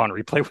thought upon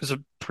replay was a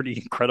pretty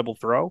incredible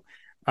throw,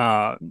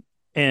 uh,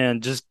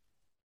 and just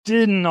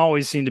didn't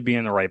always seem to be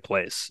in the right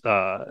place.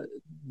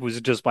 Was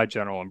just my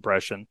general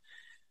impression.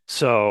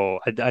 So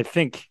I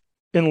think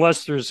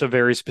unless there's a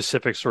very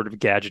specific sort of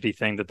gadgety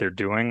thing that they're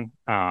doing,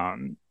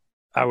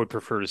 I would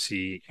prefer to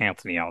see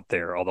Anthony out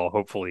there. Although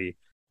hopefully,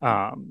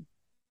 um,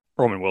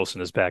 Roman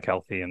Wilson is back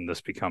healthy, and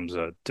this becomes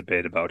a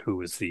debate about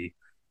who is the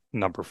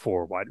number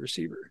 4 wide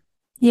receiver.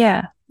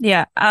 Yeah,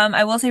 yeah.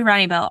 I will say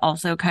Ronnie Bell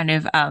also kind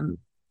of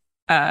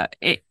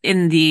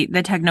in the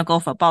technical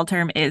football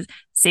term is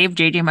save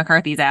JJ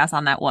McCarthy's ass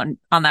on that one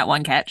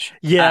catch.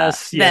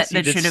 Yes, yes, That he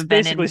that did should have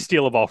been basically in.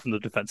 steal a ball from the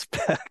defense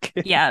back.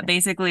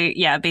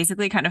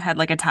 Basically kind of had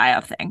like a tie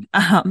up thing.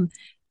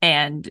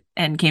 And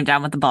came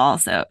down with the ball.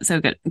 So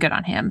good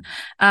on him.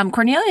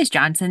 Cornelius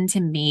Johnson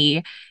to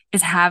me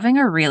is having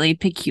a really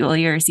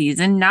peculiar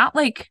season, not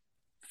like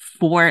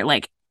for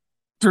like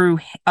through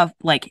of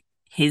like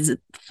his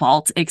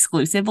fault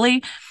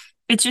exclusively.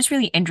 It's just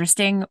really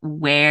interesting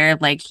where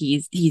like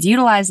he's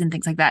utilized and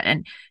things like that,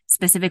 and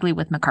specifically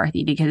with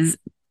McCarthy because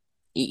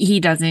he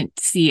doesn't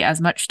see as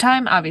much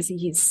time. Obviously,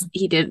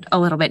 he did a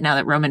little bit now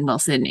that Roman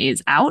Wilson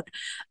is out.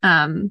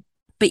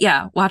 But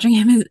yeah, watching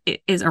him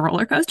is a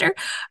roller coaster.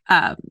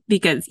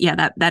 Because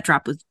yeah, that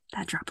drop was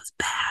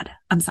bad.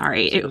 I'm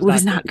sorry, It it was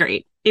was not not good.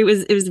 great. It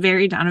was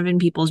very Donovan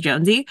Peoples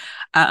Jonesy.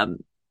 Um,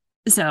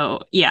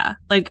 so yeah,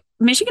 like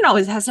Michigan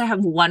always has to have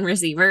one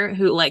receiver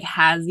who like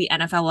has the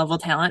NFL level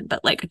talent,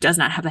 but like does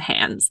not have the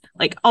hands.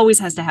 Like always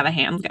has to have a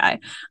hands guy.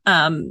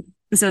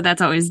 So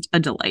that's always a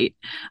delight.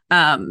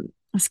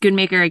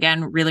 Schoonmaker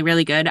again, really,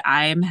 really good.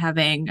 I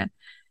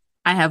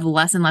have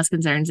less and less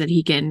concerns that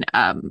he can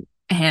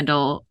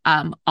handle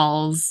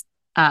All's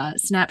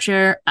snap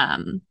share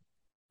and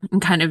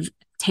kind of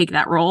take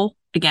that role.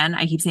 Again,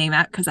 I keep saying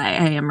that because I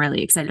am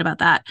really excited about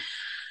that.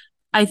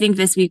 I think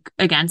this week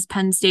against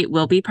Penn State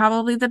will be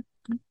probably the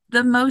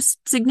most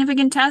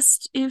significant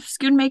test if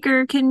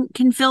Schoonmaker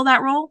can fill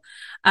that role.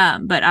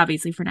 But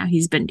obviously for now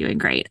he's been doing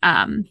great.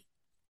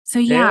 So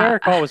yeah,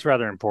 Eric Hall was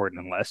rather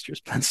important in last year's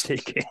Penn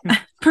State game.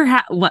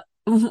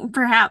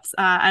 perhaps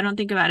I don't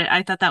think about it.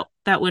 I thought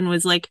that win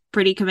was like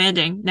pretty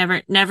commanding.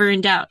 Never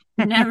in doubt.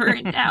 Never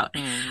in doubt.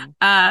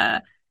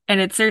 And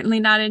it's certainly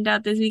not in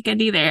doubt this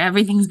weekend either.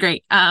 Everything's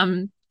great.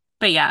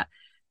 But yeah,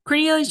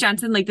 Cornelius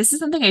Johnson, like this is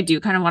something I do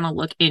kind of want to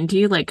look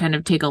into, like kind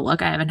of take a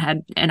look. I haven't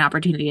had an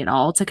opportunity at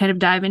all to kind of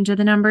dive into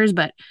the numbers,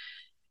 but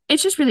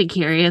it's just really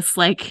curious,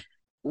 like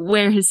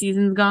where his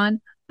season's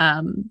gone.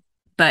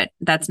 But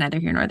that's neither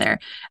here nor there.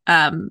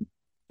 And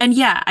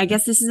yeah, I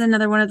guess this is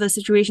another one of those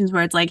situations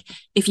where it's like,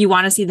 if you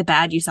want to see the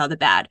bad, you saw the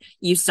bad.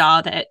 You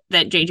saw that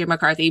JJ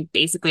McCarthy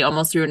basically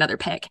almost threw another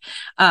pick.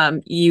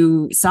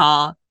 You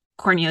saw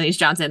Cornelius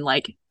Johnson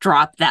like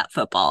drop that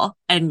football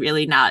and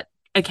really not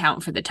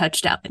account for the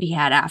touchdown that he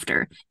had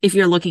after. If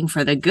you're looking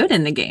for the good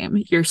in the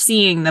game, you're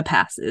seeing the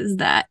passes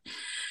that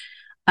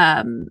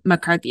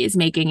McCarthy is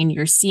making, and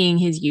you're seeing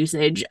his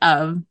usage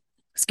of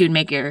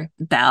Schoonmaker,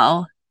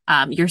 Bell.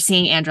 You're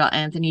seeing Andrel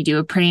Anthony do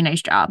a pretty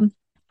nice job.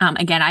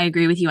 Again, I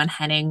agree with you on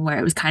Henning, where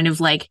it was kind of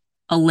like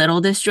a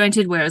little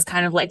disjointed, where it was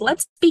kind of like,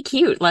 let's be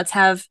cute. Let's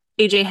have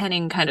AJ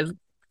Henning kind of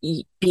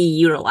be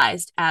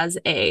utilized as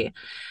a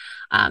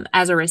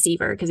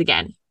receiver. Because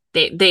again,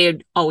 they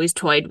had always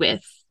toyed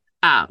with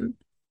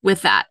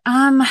that.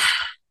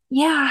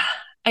 Yeah,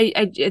 I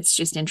it's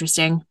just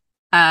interesting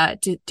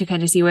to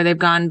kind of see where they've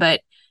gone.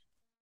 But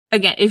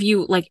again, if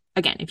you want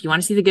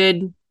to see the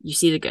good, you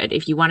see the good.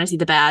 If you want to see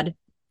the bad,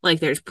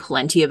 like there's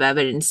plenty of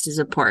evidence to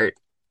support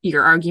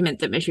your argument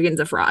that Michigan's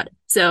a fraud.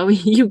 So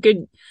you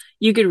could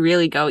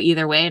really go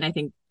either way. And I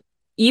think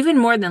even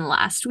more than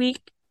last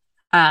week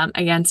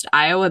against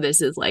Iowa,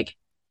 this is like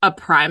a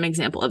prime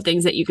example of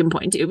things that you can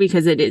point to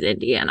because it is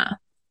Indiana.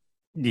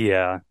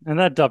 Yeah, and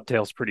that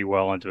dovetails pretty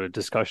well into a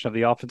discussion of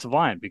the offensive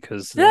line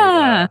because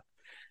they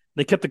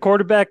kept the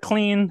quarterback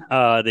clean.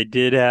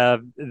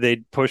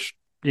 They pushed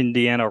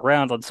Indiana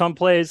around on some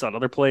plays. On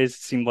other plays,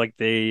 it seemed like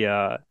they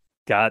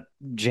got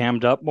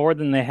jammed up more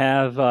than they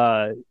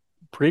have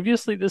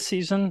previously this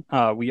season.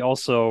 We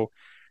also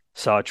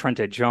saw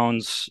Trente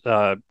Jones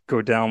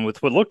go down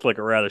with what looked like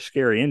a rather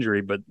scary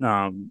injury, but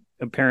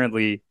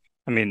apparently,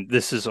 I mean,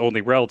 this is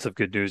only relative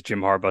good news.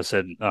 Jim Harbaugh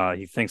said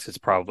he thinks it's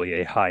probably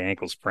a high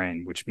ankle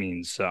sprain, which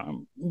means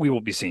we will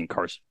be seeing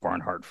Carson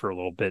Barnhart for a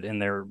little bit in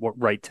their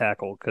right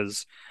tackle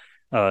because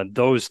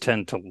those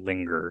tend to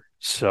linger.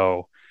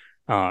 So,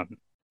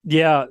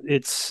 yeah,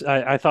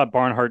 I thought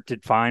Barnhart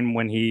did fine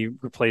when he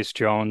replaced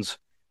Jones,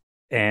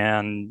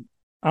 and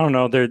I don't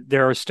know.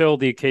 There are still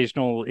the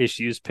occasional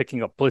issues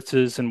picking up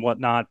blitzes and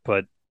whatnot,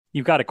 but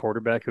you've got a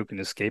quarterback who can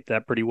escape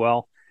that pretty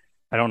well.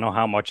 I don't know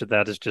how much of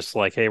that is just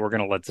like, hey, we're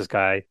going to let this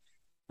guy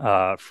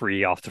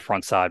free off the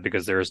front side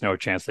because there is no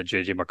chance that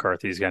JJ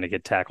McCarthy is going to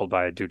get tackled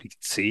by a dude he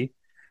can see.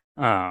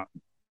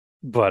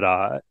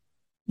 But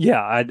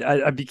yeah,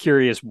 I'd be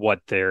curious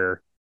what the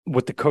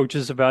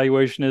coach's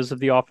evaluation is of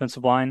the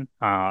offensive line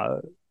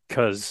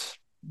because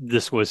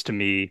this was to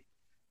me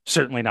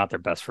certainly not their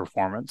best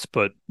performance,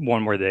 but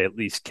one where they at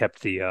least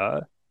kept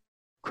the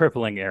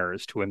crippling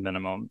errors to a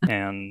minimum.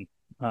 And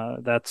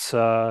that's,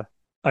 I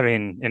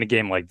mean, in a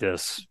game like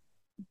this,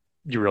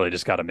 you really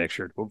just got to make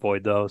sure to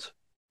avoid those.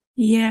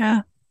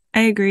 Yeah,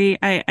 I agree.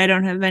 I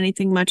don't have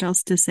anything much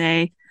else to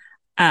say.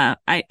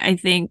 I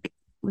think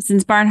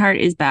since Barnhart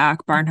is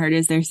back, Barnhart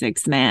is their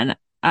sixth man.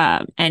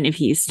 And if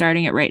he's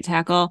starting at right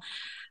tackle,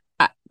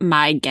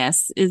 my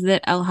guess is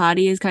that El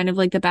Hadi is kind of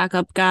like the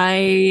backup guy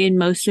in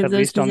most of At those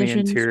least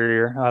positions. on the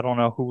interior. I don't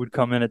know who would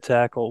come in at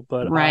tackle,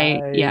 but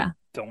right. I Yeah.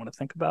 don't want to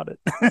think about it.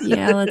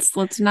 Yeah,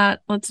 let's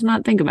not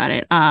think about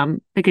it.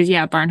 Because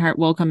yeah, Barnhart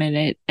will come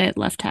in at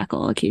left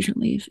tackle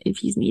occasionally if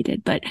he's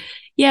needed. But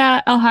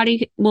yeah, El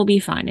Hadi will be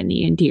fine in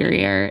the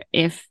interior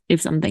if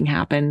something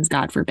happens,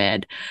 God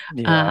forbid.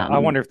 Yeah, I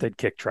wonder if they'd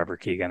kick Trevor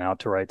Keegan out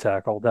to right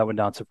tackle. That would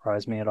not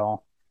surprise me at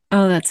all.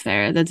 Oh, that's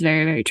fair. That's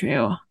very, very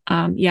true.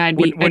 Yeah, I'd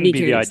be Wouldn't be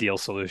curious. the ideal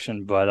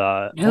solution,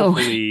 but No,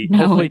 hopefully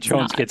it's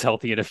Jones not. gets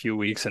healthy in a few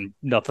weeks and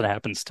nothing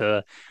happens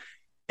to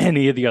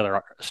any of the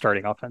other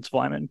starting offensive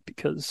linemen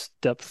because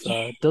depth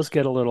does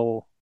get a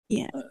little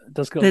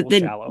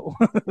shallow.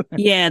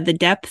 Yeah, the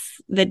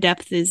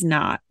depth is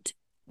not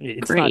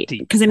It's great not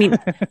deep because I mean,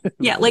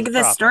 yeah, which is like a the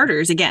problem.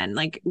 starters again,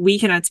 like we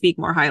cannot speak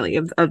more highly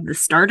of the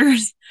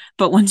starters,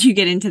 but once you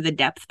get into the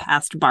depth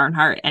past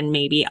Barnhart and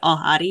maybe Al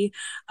Hadi,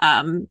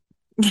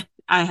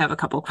 I have a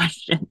couple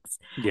questions.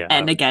 Yeah,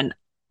 And again,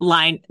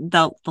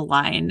 the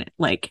line,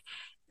 like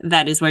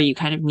that is where you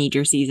kind of need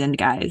your seasoned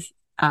guys.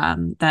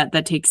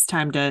 That takes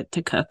time to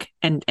cook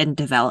and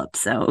develop.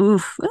 So,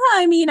 oof, well,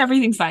 I mean,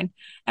 everything's fine.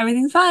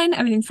 Everything's fine.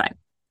 Everything's fine.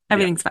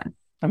 Everything's fine.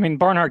 I mean,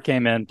 Barnhart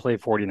came in, played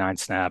 49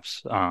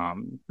 snaps,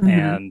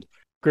 and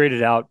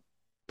graded out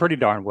pretty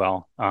darn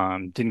well.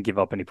 Didn't give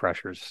up any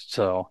pressures.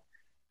 So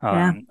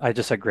Yeah. I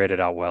just had graded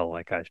out well.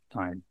 Like I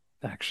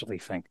actually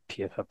think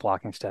PFF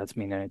blocking stats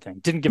mean anything.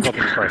 Didn't give up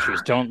any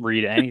pressures. Don't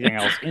read anything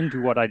else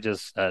into what I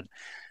just said.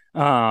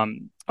 All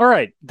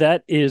right,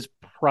 that is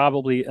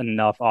probably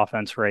enough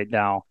offense right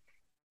now.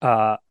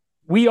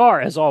 We are,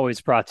 as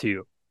always, brought to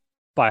you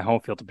by Home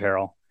Field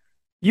Apparel.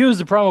 Use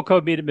the promo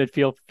code Meet at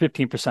Midfield,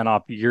 15%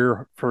 off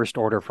your first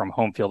order from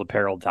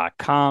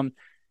homefieldapparel.com.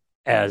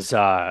 As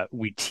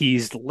we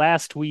teased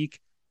last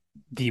week,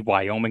 the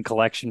Wyoming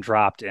collection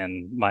dropped,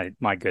 and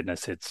my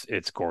goodness,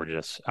 it's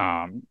gorgeous.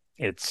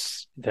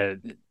 It's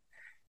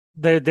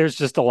there's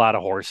just a lot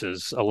of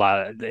horses,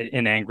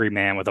 an angry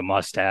man with a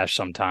mustache.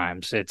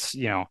 Sometimes it's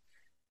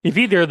if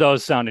either of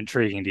those sound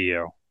intriguing to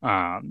you,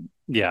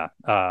 yeah,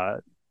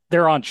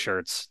 they're on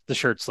shirts. The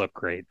shirts look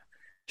great.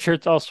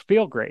 Shirts also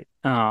feel great.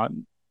 Yeah,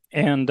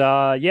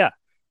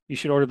 you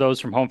should order those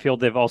from Home Field.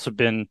 They've also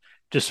been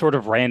just sort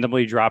of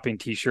randomly dropping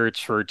T-shirts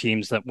for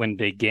teams that win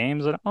big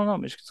games. And I don't know,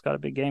 Michigan's got a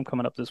big game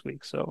coming up this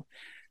week, so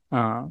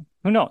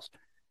who knows?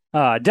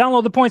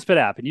 Download the PointsBet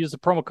app and use the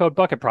promo code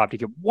BucketProp to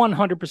get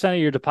 100% of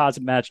your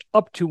deposit matched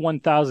up to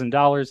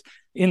 $1,000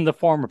 in the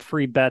form of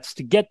free bets.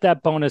 To get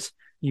that bonus,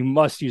 you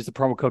must use the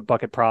promo code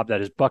BucketProp.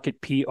 That is Bucket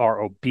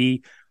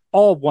PROB,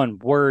 all one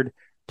word.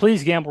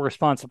 Please gamble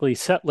responsibly.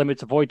 Set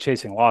limits. Avoid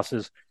chasing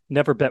losses.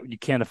 Never bet what you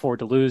can't afford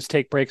to lose.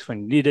 Take breaks when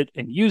you need it,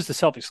 and use the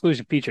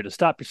self-exclusion feature to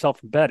stop yourself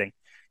from betting.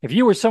 If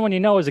you or someone you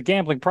know has a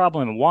gambling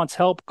problem and wants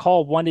help,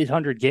 call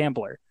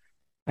 1-800-GAMBLER.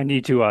 I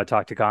need to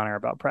talk to Connor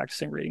about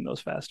practicing reading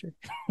those faster.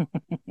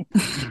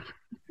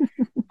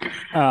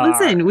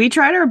 Listen, we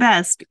tried our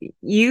best.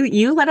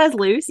 You let us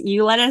loose,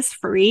 you let us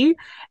free,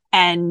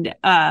 and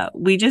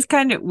we just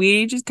kind of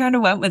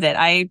went with it.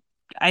 I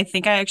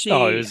think I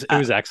actually it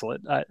was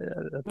excellent. I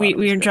we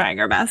were trying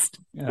our best.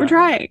 We're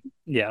trying.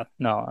 Yeah,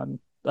 no,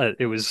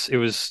 it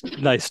was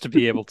nice to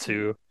be able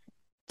to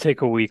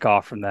take a week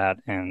off from that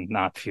and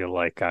not feel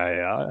like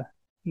I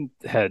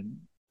had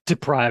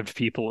deprived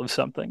people of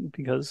something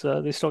because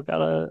they still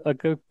got a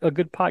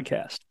good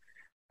podcast.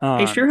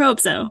 I sure hope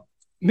so.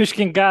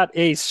 Michigan got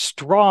a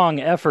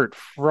strong effort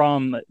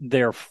from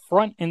their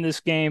front in this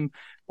game,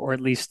 or at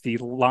least the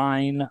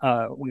line.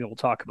 We will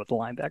talk about the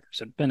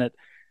linebackers in a minute.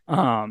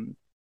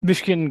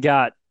 Michigan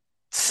got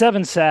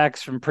 7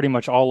 sacks from pretty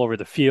much all over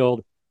the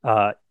field.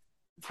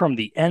 From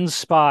the end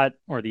spot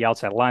or the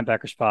outside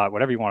linebacker spot,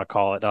 whatever you want to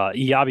call it,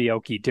 Iyabi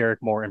Oki,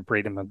 Derek Moore, and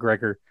Braden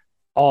McGregor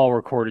all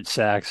recorded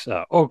sacks.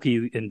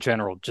 Oki in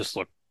general just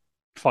looked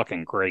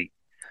fucking great.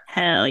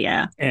 Hell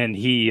yeah. And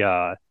he,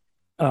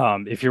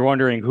 if you're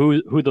wondering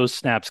who those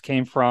snaps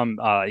came from,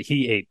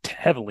 he ate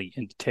heavily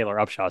into Taylor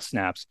Upshaw's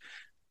snaps.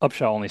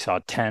 Upshaw only saw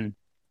 10.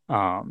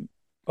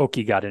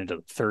 Oki got into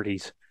the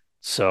 30s.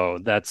 So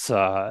that's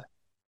a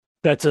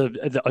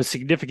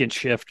significant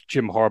shift.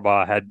 Jim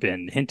Harbaugh had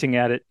been hinting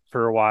at it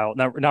for a while.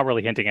 Not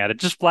really hinting at it,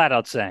 just flat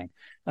out saying,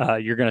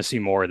 you're going to see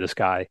more of this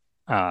guy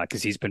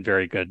because he's been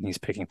very good and he's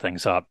picking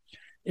things up.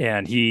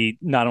 And he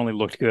not only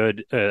looked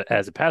good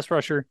as a pass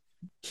rusher,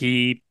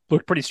 he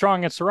looked pretty strong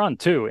against the run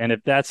too. And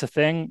if that's a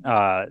thing,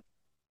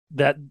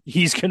 that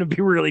he's going to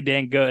be really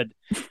dang good.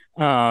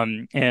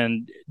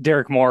 And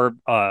Derek Moore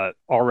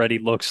already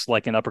looks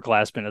like an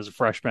upperclassman as a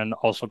freshman,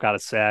 also got a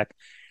sack.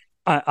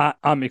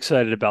 I'm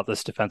excited about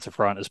this defensive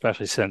front,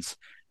 especially since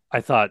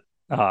I thought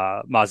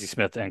Mozzie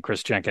Smith and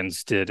Chris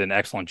Jenkins did an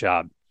excellent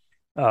job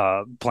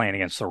playing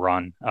against the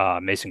run.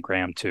 Mason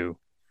Graham, too.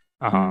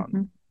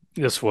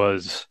 This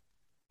was,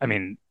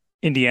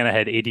 Indiana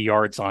had 80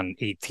 yards on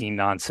 18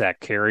 non-sack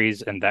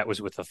carries, and that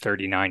was with a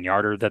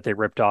 39-yarder that they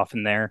ripped off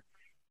in there.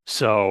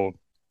 So,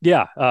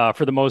 yeah,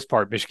 for the most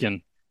part,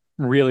 Michigan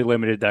really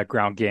limited that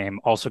ground game,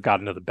 also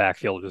got into the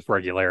backfield with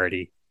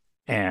regularity,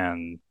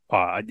 and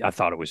I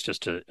thought it was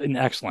just an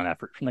excellent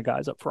effort from the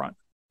guys up front.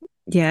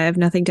 Yeah, I have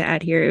nothing to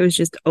add here. It was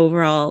just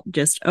overall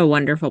just a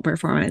wonderful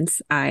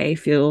performance. I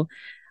feel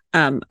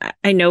I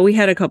know we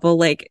had a couple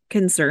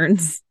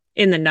concerns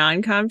in the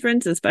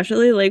non-conference,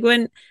 especially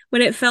when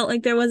it felt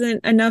like there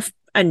wasn't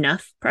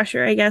enough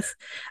pressure, I guess.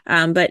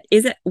 But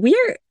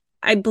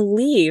I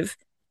believe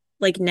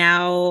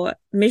now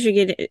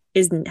Michigan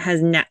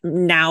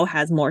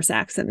has more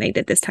sacks than they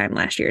did this time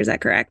last year. Is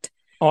that correct?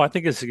 Oh, I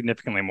think it's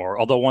significantly more.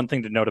 Although one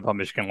thing to note about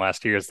Michigan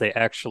last year is they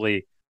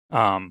actually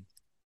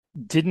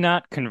did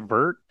not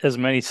convert as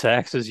many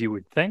sacks as you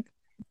would think,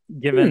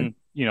 given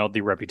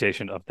the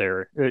reputation of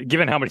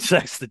given how many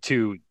sacks the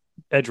two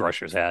edge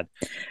rushers had.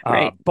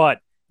 Right. But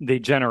they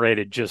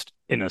generated just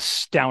an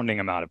astounding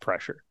amount of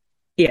pressure.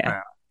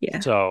 Yeah.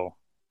 So,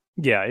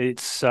 yeah,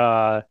 it's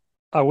I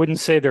wouldn't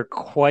say they're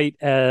quite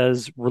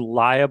as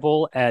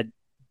reliable at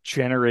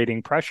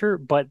generating pressure,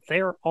 but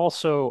they're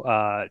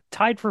also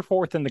tied for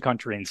 4th in the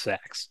country in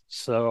sacks.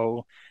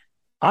 So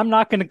I'm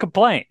not going to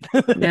complain.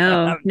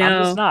 No, I'm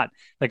just not.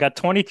 They got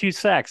 22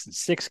 sacks in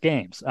 6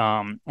 games.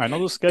 I know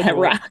the schedule. That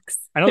rocks.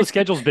 I know the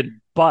schedule's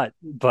been but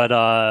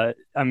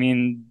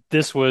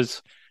this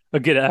was a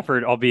good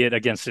effort, albeit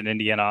against an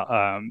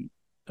Indiana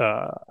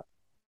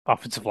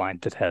offensive line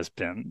that has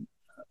been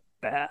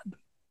bad.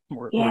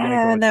 We're gonna go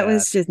Yeah, with that that.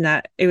 was just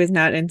not it was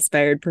not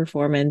inspired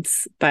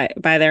performance by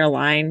their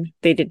line.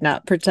 They did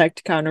not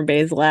protect Connor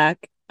Bazelak.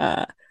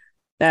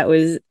 That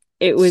was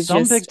it was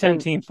Some Big just Ten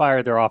team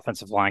fired their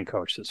offensive line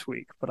coach this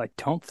week, but I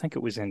don't think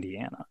it was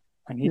Indiana.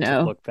 I need to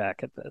no, look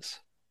back at this.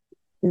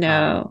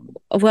 no.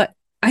 Um, What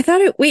I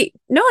thought it wait,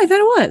 no, I thought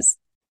it was.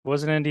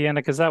 wasn't Indiana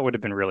because that would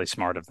have been really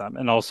smart of them,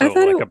 and I also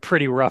thought like it a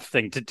pretty rough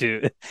thing to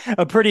do,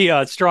 a pretty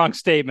strong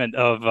statement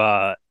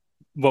of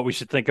what we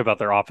should think about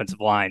their offensive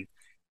line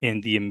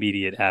in the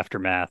immediate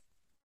aftermath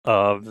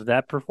of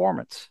that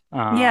performance.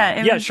 Yeah,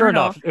 it Yeah, was sure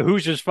brutal. enough,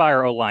 Hoosiers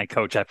fire O-line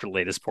coach after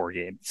latest poor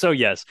game. So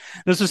yes,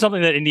 this is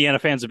something that Indiana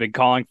fans have been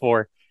calling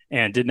for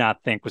and did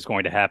not think was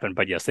going to happen.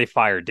 But yes, they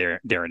fired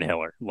Darren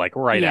Hiller like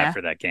right Yeah,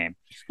 after that game.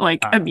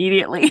 like Uh,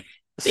 immediately.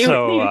 Tom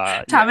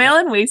yeah,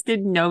 Allen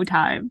wasted no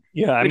time,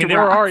 yeah. I which mean, they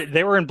were rocks. already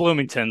they were in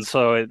Bloomington,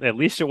 so at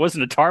least it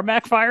wasn't a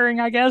tarmac firing.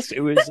 I guess it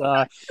was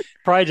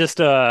probably just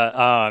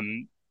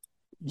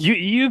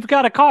you've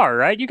got a car,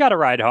 right? You got a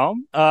ride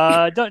home.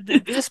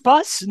 This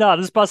bus? No,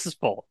 this bus is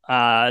full.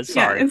 Yeah,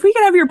 Sorry. if we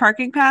could have your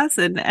parking pass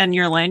and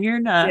your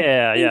lanyard,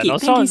 Yeah, yeah. No,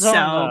 thank you someone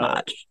so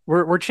much.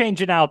 we're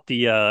changing out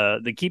the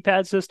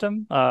keypad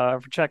system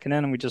for checking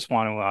in, and we just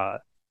want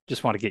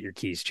to get your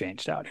keys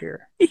changed out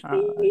here.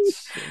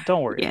 It's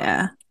don't worry about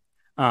Yeah,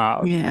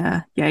 it.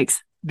 yeah. Yikes.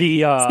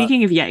 The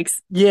Speaking of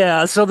yikes,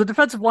 Yeah, so the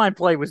defensive line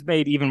play was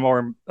made even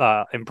more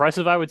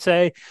impressive, I would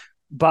say,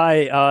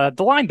 by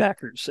the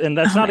linebackers, and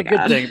that's oh not my a good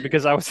God. thing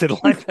because I would say the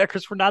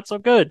linebackers were not so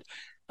good.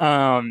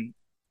 Um,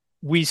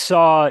 we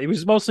saw it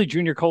was mostly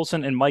Junior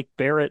Colson and Mike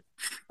Barrett.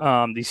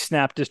 The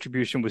snap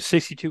distribution was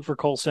 62 for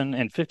Colson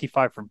and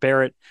 55 for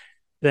Barrett.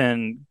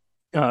 Then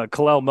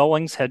Kalel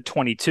Mullings had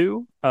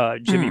 22.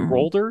 Jimmy Mm.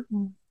 Rolder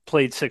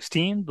played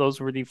 16. Those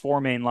were the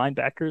four main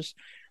linebackers.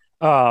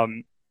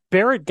 Um,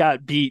 Barrett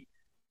got beat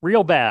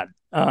real bad,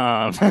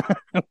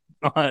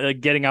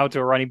 getting out to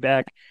a running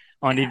back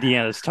on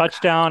Indiana's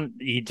touchdown.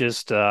 He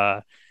just,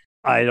 I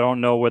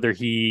don't know whether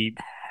he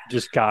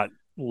just got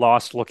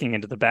lost looking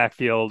into the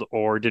backfield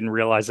or didn't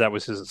realize that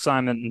was his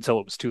assignment until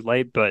it was too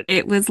late. But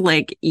It was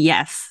like,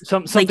 yes. Like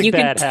something you could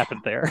bad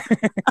happened there.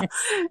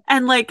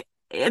 and like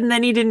and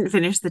then he didn't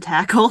finish the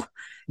tackle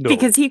No.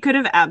 because he could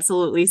have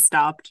absolutely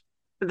stopped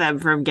them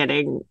from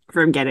getting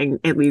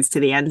at least to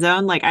the end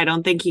zone. Like I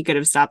don't think he could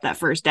have stopped that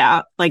first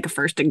out, like a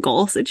first and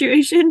goal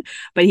situation,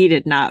 but he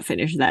did not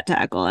finish that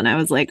tackle. And I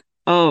was like,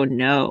 oh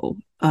no.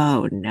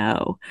 Oh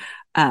no.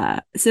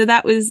 So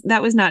that was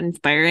not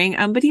inspiring.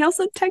 But he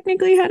also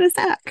technically had a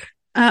sack.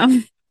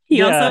 He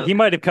Yeah, also he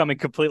might have come in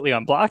completely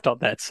unblocked on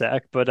that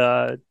sack, but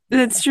yeah.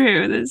 that's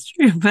true. That's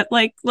true. But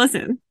like,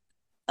 listen,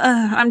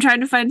 I'm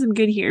trying to find some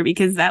good here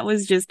because that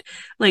was just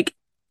like,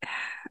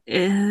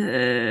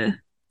 uh,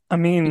 I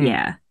mean,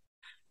 yeah,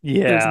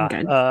 there was some yeah,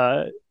 good.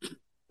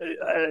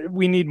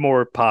 we need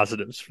more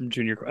positives from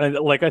Junior.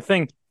 Like, I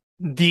think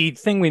the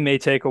thing we may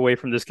take away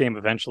from this game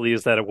eventually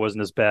is that it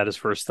wasn't as bad as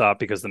first thought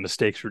because the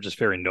mistakes were just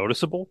very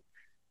noticeable.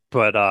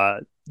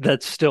 But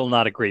that's still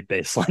not a great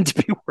baseline to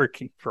be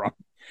working from.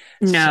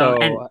 No,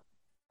 and So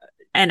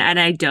and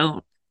I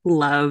don't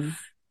love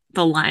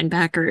the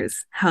linebackers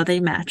how they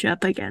match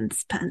up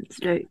against Penn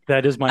State.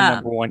 that is my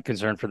number Um, one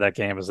concern for that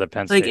game is that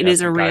Penn like State it has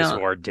is a some guys real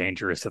who are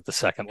dangerous at the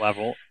second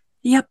level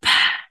yep,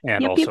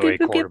 and yep, yep, also yep, a yep,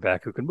 yep.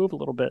 quarterback who can move a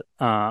little bit.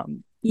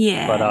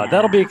 But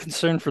that'll be a Yeah,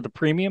 concern for the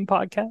premium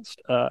podcast.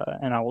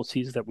 And I will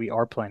tease that we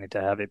are planning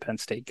to have a Penn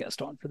State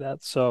guest on for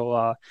that.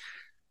 So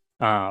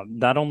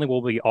not only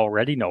will we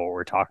already know what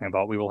we're talking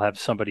about, we will have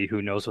somebody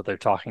who knows what they're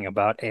talking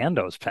about and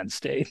knows Penn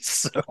State.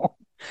 So,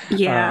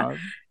 yeah. uh,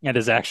 and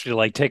is actually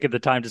like taking the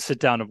time to sit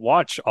down and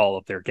watch all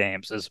of their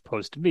games as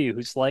opposed to me,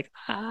 who's like,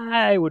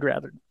 I would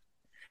rather.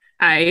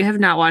 I have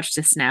not watched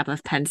a snap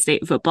of Penn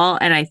State football,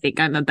 and I think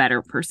I'm a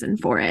better person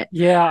for it.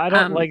 Yeah, I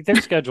don't Um, like their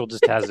schedule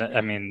just hasn't.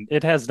 I mean,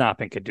 it has not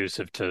been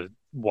conducive to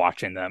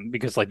watching them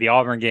because like the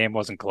Auburn game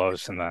wasn't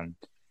close, and then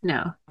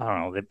no, I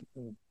don't know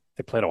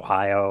they played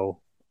Ohio.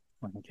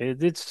 Like,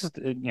 it's just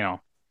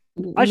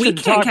I we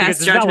shouldn't can't talk because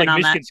cast it's not judgment like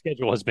on that. Michigan's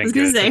schedule has I been was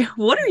gonna good, say,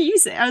 what are you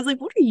saying? I was like,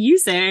 what are you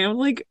saying? I'm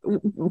like,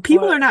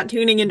 people but are not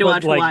tuning in to but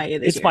watch like Hawaii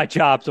this it's year. my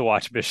job to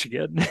watch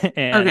Michigan, Okay,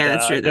 and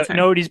that's true. That's fair.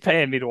 nobody's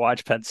paying me to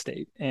watch Penn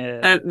State.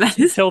 And That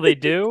is until they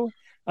do,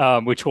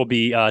 which will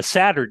be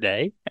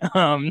Saturday,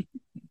 um,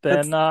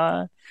 that's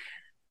then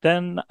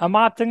then I'm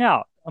opting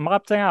out. I'm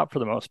opting out for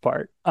the most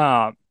part.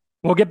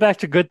 We'll get back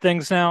to good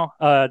things now.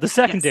 The yes.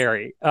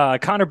 secondary,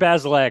 Connor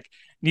Bazelak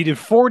needed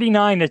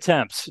 49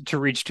 attempts to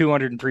reach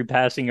 203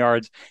 passing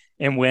yards.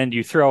 And when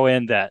you throw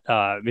in that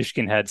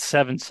Michigan had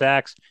 7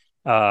 sacks,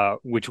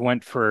 which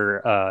went for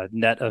a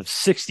net of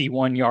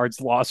 61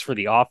 yards lost for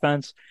the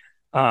offense,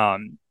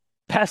 um,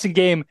 passing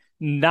game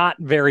not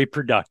very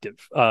productive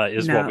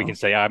is what we can No.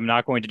 say. I'm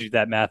not going to do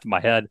that math in my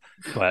head,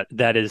 but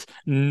that is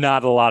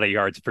not a lot of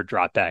yards for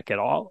drop back at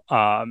all.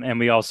 And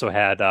we also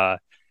had,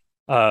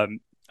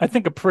 I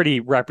think, a pretty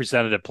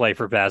representative play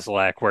for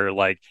Vasilak where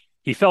like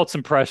he felt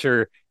some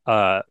pressure,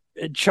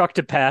 chucked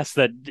a pass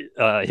that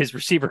his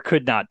receiver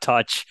could not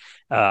touch,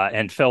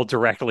 and fell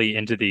directly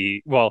into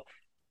the well.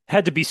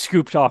 had to be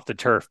scooped off the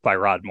turf by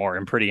Rod Moore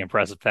in pretty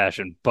impressive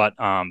fashion. But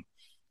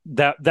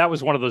that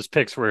was one of those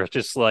picks where it's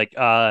just like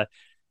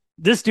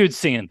this dude's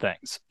seeing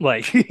things.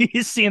 Like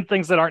he's seeing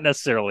things that aren't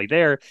necessarily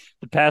there.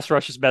 The pass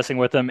rush is messing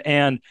with him,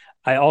 and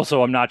I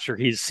also am not sure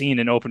he's seen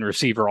an open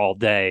receiver all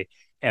day,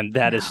 and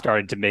that is No.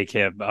 starting to make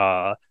him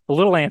a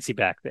little antsy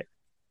back there.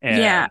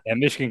 Yeah, And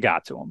Michigan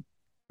got to him.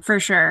 for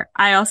sure.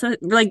 I also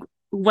like,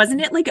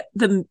 wasn't it like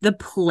the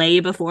play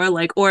before,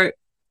 like, or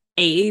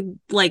a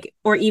like,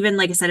 or even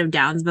like a set of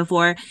downs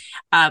before,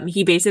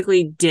 he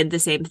basically did the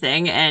same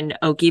thing and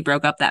Oki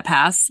broke up that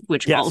pass,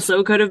 which Yes.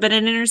 also could have been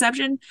an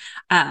interception.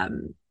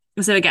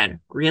 So again,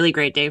 really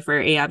great day for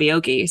Ayabi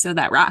Oki, so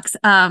that rocks.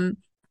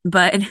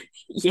 But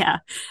yeah,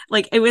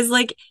 like it was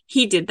like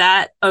he did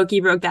that,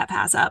 Oki broke that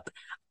pass up.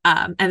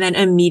 And then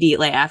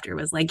immediately after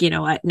was like, you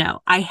know what?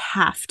 No, I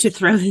have to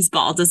throw this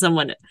ball to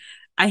someone.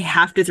 I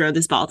have to throw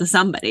this ball to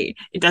somebody.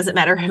 It doesn't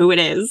matter who it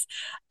is.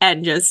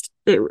 And just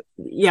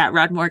yeah,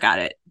 Rod Moore got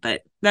it.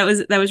 But that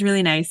was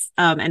really nice.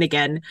 And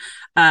again,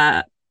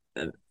 uh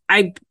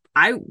I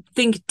I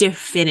think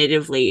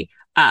definitively,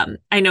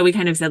 I know we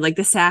kind of said like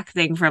the sack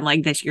thing from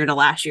like this year to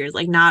last year is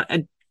like not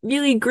a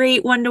really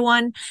great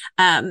 1-to-1.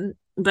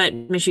 But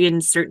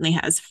Michigan certainly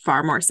has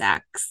far more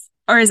sacks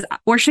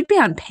or should be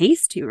on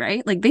pace to,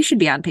 right? Like they should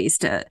be on pace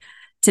to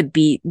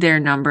beat their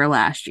number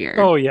last year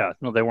Oh yeah,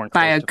 no, they weren't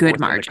by close a to good fourth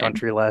in the margin.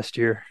 country last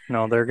year.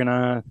 No, they're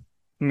gonna.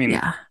 I mean,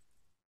 Yeah.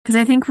 Because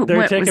I think they're what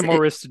was taking more it?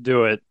 risks to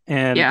do it,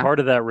 and Yeah. part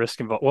of that risk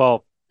involved.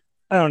 Well,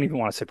 I don't even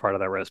want to say part of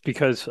that risk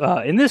because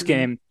in this Mhm.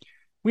 game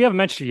we haven't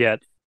mentioned it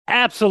yet.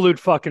 Absolute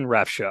fucking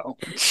ref show,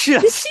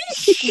 just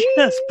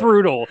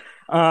brutal.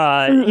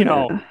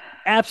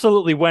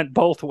 Absolutely went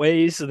both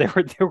ways. There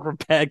were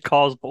bad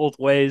calls both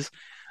ways.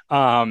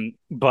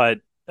 But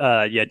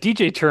yeah,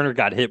 DJ Turner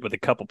got hit with a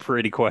couple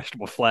pretty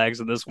questionable flags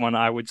in this one,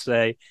 I would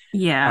say.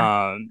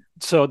 Yeah.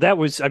 So that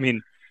was, I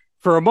mean,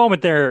 for a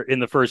moment there in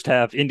the first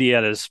half,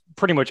 Indiana's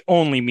pretty much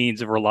only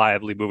means of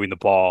reliably moving the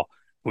ball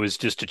was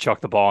just to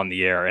chuck the ball in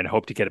the air and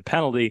hope to get a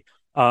penalty.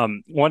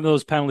 One of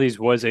those penalties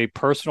was a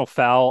personal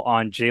foul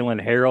on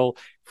Jalen Harrell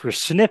for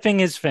sniffing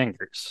his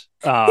fingers,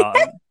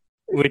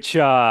 which,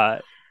 yeah,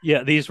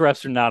 these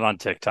refs are not on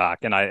TikTok,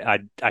 and I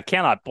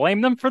cannot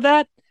blame them for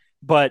that.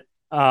 But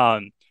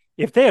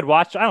if they had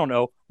watched, I don't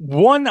know,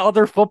 one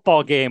other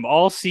football game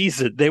all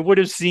season, they would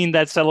have seen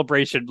that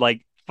celebration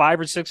like 5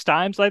 or 6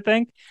 times, I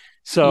think.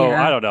 So I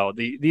Yeah. don't know.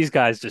 These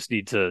guys just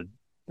need to,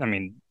 I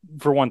mean,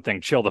 for one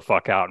thing, chill the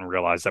fuck out and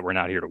realize that we're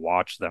not here to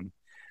watch them.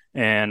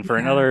 And for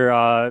Yeah.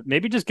 another,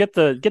 maybe just get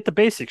the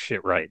basic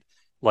shit right,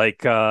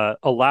 like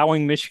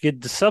allowing Michigan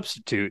to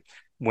substitute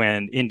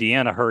when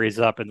Indiana hurries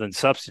up and then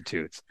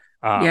substitutes.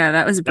 Yeah, Um,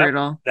 that was that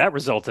brutal. that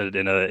resulted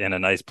in a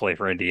nice play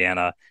for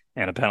Indiana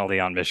and a penalty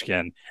on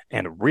Michigan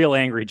and a real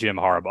angry Jim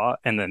Harbaugh.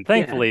 And then Yeah.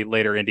 thankfully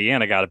later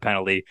Indiana got a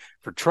penalty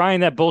for trying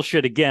that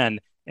bullshit again.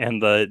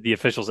 And the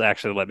officials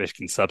actually let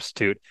Michigan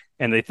substitute,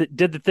 and they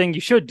did the thing you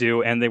should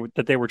do, and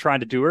they were trying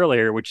to do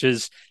earlier, which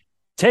is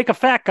take a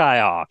fat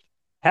guy off,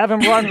 have him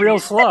run real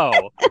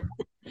slow.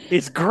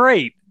 It's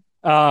great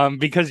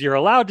because you're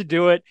allowed to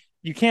do it.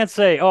 You can't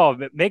say, "Oh,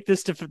 make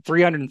this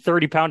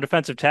 330-pound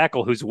defensive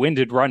tackle who's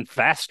winded run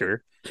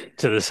faster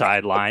to the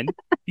sideline."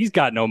 He's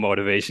got no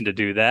motivation to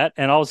do that,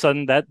 and all of a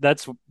sudden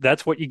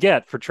that's what you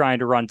get for trying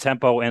to run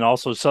tempo and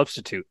also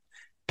substitute.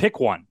 Pick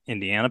one,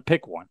 Indiana.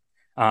 Pick one.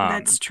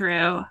 That's Um,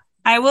 true.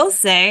 I will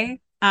say,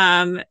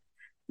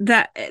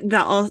 that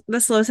the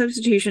slow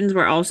substitutions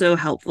were also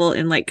helpful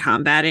in like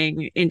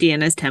combating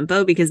Indiana's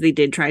tempo because they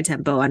did try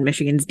tempo on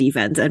Michigan's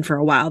defense, and for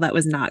a while that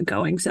was not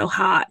going so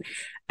hot.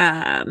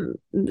 Um,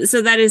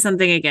 so that is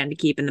something again to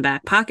keep in the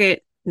back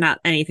pocket. Not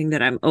anything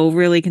that I'm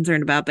overly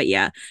concerned about, but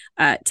yeah,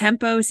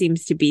 tempo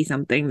seems to be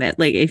something that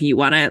like if you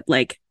want to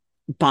like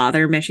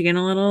bother Michigan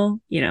a little,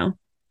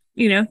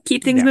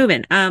 keep things yeah,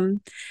 moving.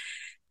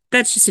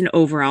 That's just an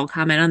overall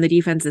comment on the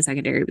defense. The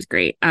secondary was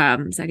great.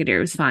 Secondary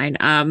was fine.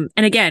 And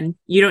again,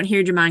 you don't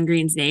hear Jamon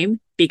Green's name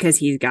because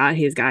he's got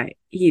his guy.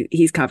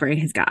 He's covering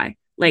his guy.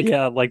 Like,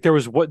 yeah. Like there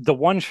was the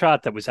one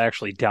shot that was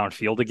actually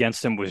downfield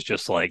against him was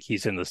just like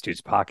he's in this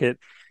dude's pocket.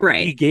 He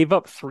right, gave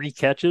up 3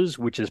 catches,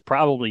 which is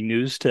probably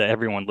news to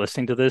everyone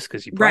listening to this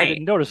because you probably right,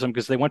 didn't notice them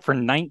because they went for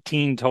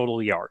 19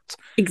 total yards.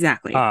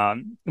 exactly.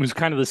 It was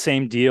kind of the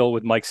same deal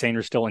with Mike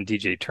Sainristil and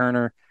DJ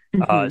Turner.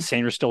 Hmm.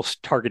 Sainristil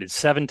targeted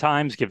 7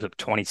 times, gives up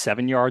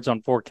 27 yards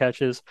on 4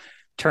 catches.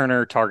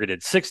 Turner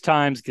targeted 6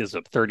 times, gives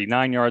up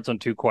 39 yards on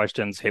 2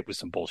 questions, hit with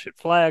some bullshit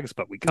flags,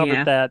 but we covered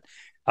Yeah, that.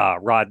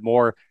 Rod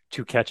Moore,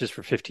 2 catches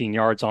for 15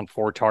 yards on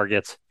 4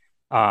 targets.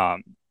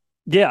 Um,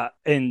 yeah,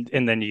 and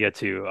then you get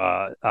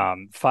to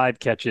 5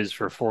 catches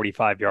for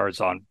 45 yards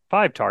on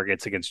 5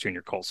 targets against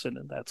Junior Colson,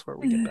 and that's where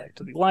we get back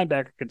to the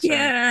linebacker concern.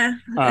 yeah.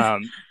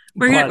 Um,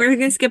 We're gonna but we're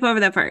gonna skip over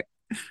that part.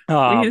 We're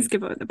gonna um,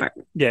 skip over the part.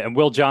 yeah, and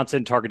Will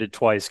Johnson targeted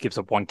twice, gives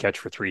up 1 catch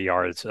for 3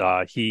 yards.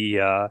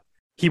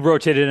 He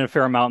rotated in a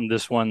fair amount in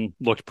this one,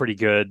 looked pretty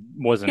good.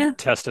 Wasn't Yeah,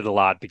 tested a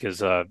lot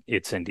because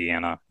it's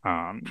Indiana,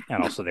 and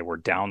also they were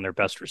down their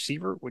best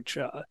receiver, which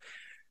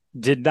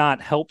did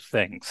not help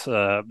things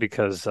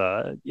because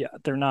yeah,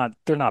 they're not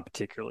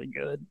particularly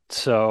good.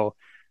 So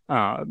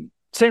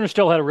Sanders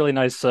still had a really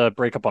nice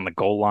breakup on the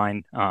goal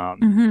line.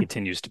 Hmm.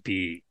 Continues to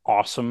be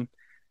awesome,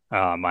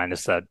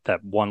 minus that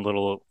one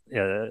little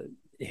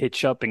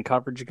hitch up in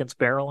coverage against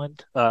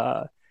Maryland.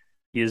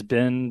 He has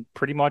been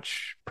pretty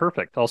much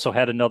perfect. Also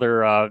had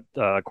another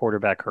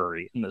quarterback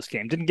hurry in this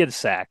game. Didn't get a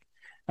sack,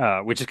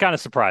 which is kind of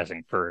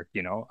surprising for,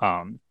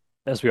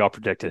 as we all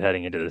predicted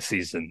heading into the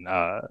season,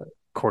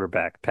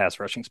 quarterback pass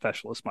rushing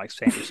specialist Mike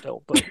Sanders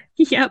still. But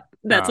Yep,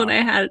 that's what uh, I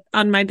had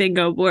on my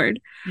bingo board.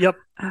 yep.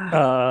 Uh,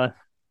 Uh,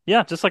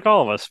 yeah, just like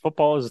all of us,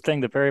 football is a thing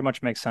that very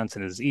much makes sense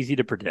and is easy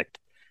to predict.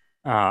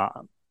 Uh,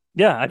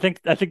 yeah, I think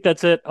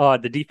that's it.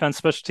 The defense,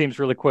 special teams,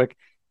 really quick.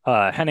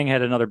 Henning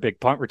had another big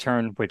punt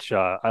return, which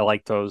I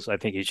like those. I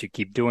think he should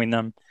keep doing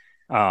them.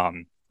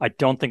 I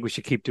don't think we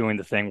should keep doing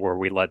the thing where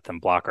we let them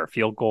block our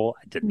field goal.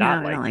 I did no, not I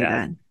don't like like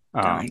that. that.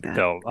 Don't like that.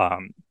 Though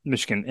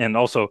Michigan and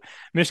also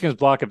Michigan's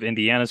block of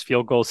Indiana's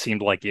field goal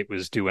seemed like it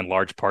was due in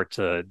large part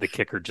to the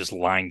kicker just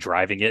line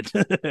driving it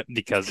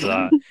because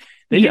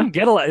they Yeah. didn't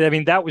get a lot. I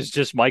mean, that was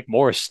just Mike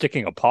Morris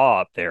sticking a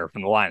paw up there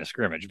from the line of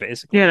scrimmage, Yeah,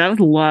 basically. that was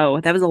low.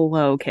 That was a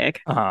low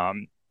kick.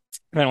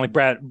 Apparently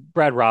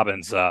Brad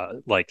Robbins, uh,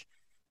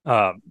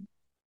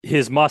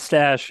 his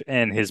mustache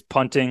and his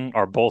punting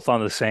are both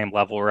on the same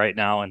level right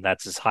now, and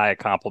that's as high a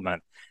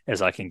compliment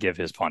as I can give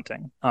his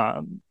punting.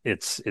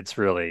 It's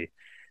really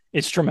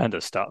it's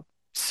tremendous stuff.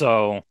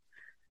 So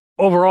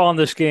overall in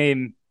this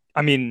game,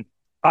 I mean,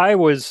 I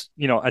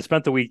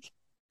spent the week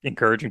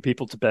encouraging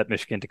people to bet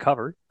Michigan to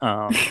cover.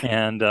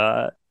 And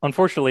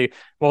unfortunately,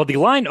 well, the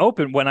line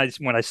opened when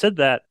I said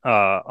that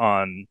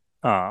on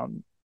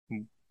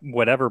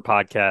whatever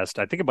podcast.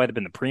 I think it might have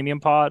been the premium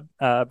pod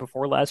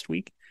before last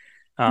week.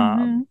 Hmm.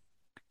 Um,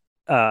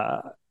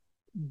 uh,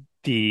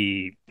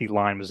 the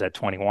line was at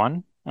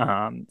 21.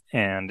 And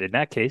in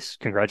that case,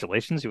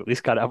 congratulations, you at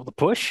least got out of the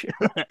push.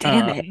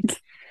 Damn Um,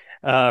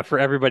 it. for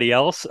everybody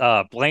else,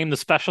 blame the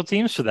special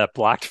teams for that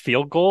blocked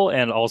field goal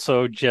and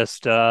also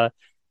just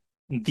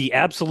the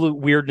absolute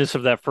weirdness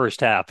of that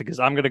first half, because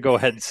I'm going to go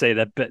ahead and say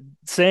that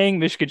saying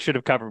Michigan should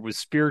have covered was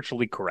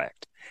spiritually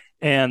correct.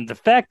 And the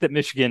fact that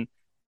Michigan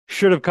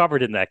should have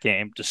covered in that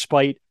game,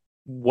 despite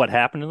what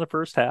happened in the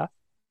first half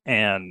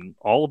and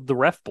all of the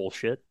ref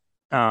bullshit,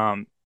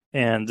 um,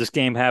 and this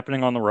game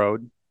happening on the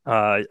road,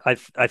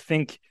 I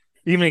think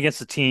even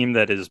against a team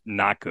that is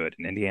not good,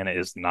 and Indiana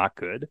is not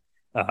good,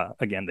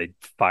 again, they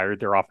fired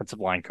their offensive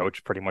line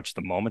coach pretty much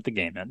the moment the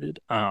game ended.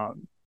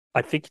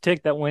 I think you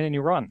take that win and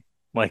you run.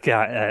 Like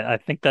I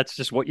think that's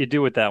just what you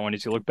do with that one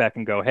is you look back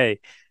and go, hey,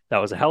 that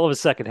was a hell of a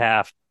second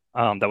half.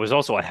 That was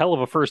also a hell of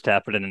a first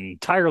half, but in an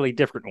entirely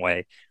different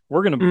way.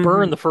 We're going to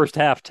burn Hmm. the first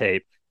half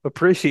tape,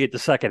 appreciate the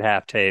second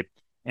half tape,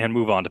 and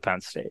move on to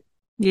Penn State.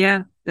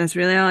 Yeah, that's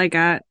really all I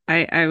got.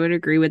 I would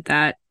agree with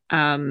that.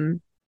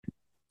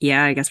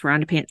 Yeah, I guess we're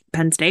on to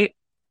Penn State.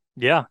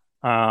 Yeah.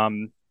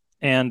 And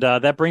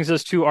that brings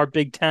us to our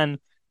Big Ten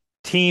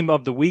team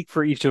of the week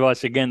for each of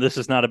us. Again, this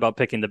is not about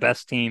picking the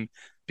best team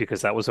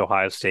because that was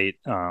Ohio State.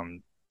 We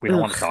don't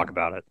want to Ugh. talk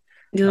about it.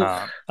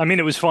 Ugh. I mean,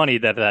 it was funny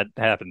that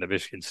happened to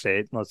Michigan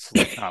State. Let's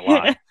not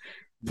lie.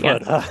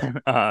 Yeah.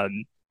 But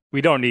we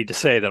don't need to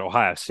say that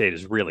Ohio State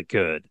is really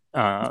good.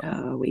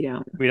 No, we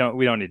don't.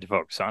 We don't need to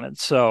focus on it.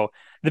 So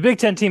the Big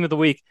Ten team of the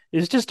week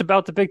is just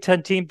about the Big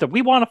Ten team that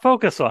we want to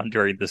focus on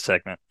during this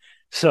segment.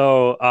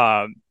 So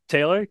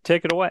Taylor,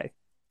 take it away.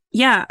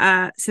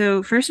 Yeah,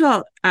 so first of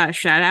all,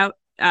 shout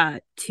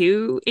out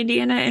to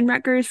Indiana and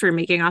Rutgers for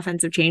making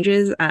offensive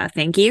changes.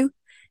 Thank you.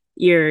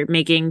 You're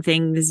making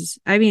things,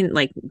 I mean,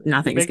 like You're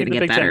nothing's making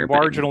gonna the get Big Ten better,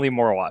 but marginally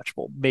more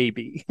watchable,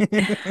 maybe.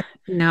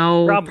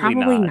 no, Probably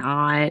probably not.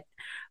 not.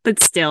 But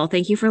still,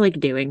 thank you for like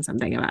doing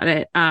something about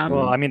it.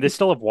 Well, I mean, they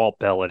still have Walt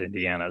Bell at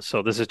Indiana,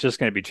 so this is just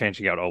going to be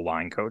changing out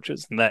O-line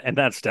coaches, and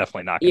that's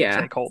definitely not going to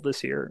Yeah. take hold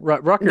this year.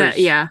 That Rutgers,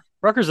 yeah.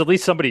 Rutgers, at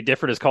least somebody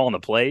different is calling the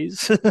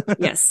plays.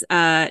 Yes.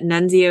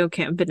 Nunzio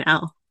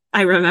Campanelle.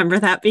 I remember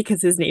that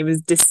because his name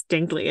is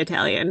distinctly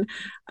Italian.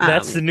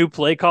 That's the Um, new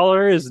play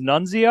caller is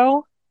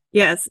Nunzio.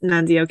 yes,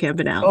 Nunzio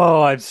Campanelle.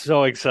 Oh, I'm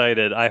so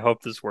excited. I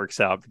hope this works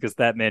out because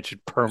that man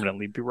should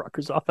permanently be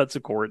Rutgers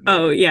offensive Oh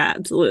coordinator. yeah,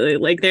 absolutely.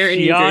 Like they're in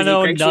New Jersey,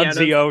 Shiano Greg Schiano.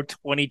 Nunzio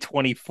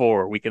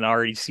 2024. We can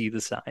already see the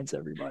signs,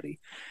 everybody.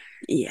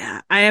 Yeah,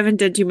 I haven't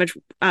done too much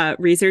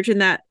research in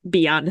that.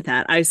 Beyond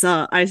that, I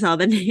saw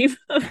the name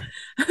of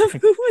who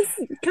was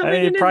coming I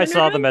in his probably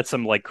saw interim. them at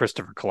some like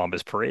Christopher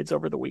Columbus parades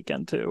over the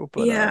weekend too.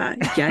 But Yeah,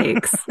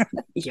 yikes,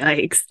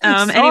 yikes.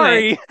 Anyway,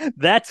 sorry,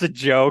 that's a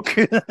joke.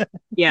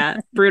 yeah,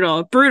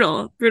 brutal,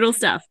 brutal, brutal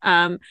stuff.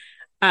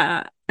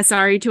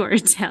 Sorry to our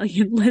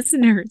Italian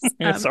listeners.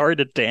 Sorry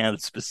to Dan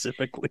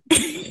specifically.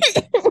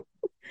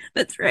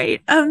 That's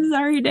right. I'm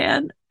sorry,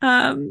 Dan.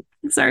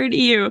 Sorry to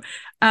you.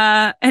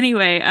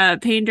 Anyway,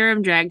 Payne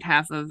Durham dragged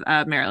half of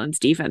Maryland's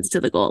defense to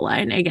the goal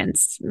line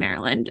against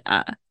Maryland.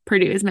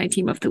 Purdue is my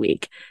team of the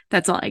week.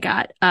 That's all I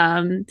got.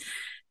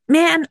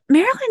 Man,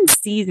 Maryland's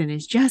season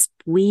is just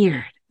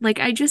weird. Like,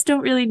 I just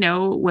don't really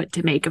know what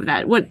to make of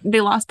that. What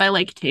they lost by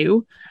like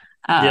two.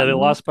 Yeah, they Um,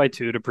 lost by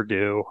 2 to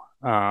Purdue,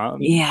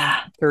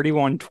 yeah.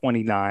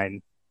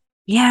 31-29,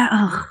 Yeah.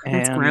 Oh,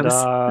 that's and gross.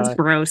 That's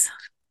gross.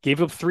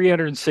 gave up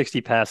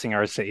 360 passing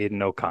yards to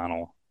Aiden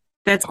O'Connell.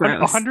 That's gross.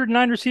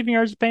 109 receiving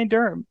yards to Payne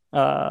Durham.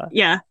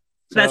 Yeah,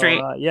 that's So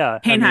right. yeah, I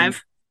Pain mean,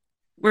 Hive.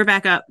 We're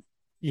back up.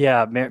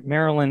 yeah,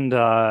 Maryland.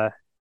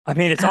 I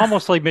mean, it's Ugh.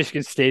 almost like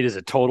Michigan State is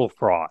a total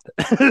fraud.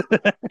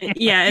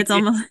 Yeah, it's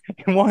almost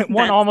One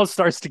that's almost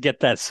starts to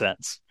get that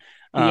sense,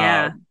 uh,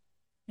 yeah.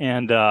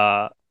 and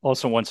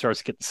also one starts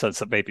to get the sense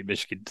that maybe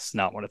Michigan does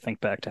not want to think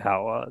back to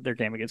how their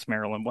game against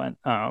Maryland went,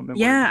 and we're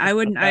Yeah, gonna I just let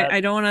wouldn't that. I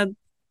don't want to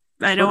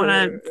I We're don't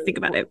gonna want to think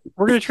about it.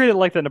 we're gonna treat it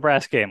like the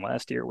Nebraska game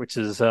last year, which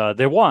is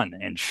they won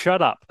and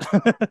shut up.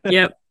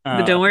 Yep. But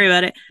uh, don't worry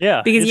about it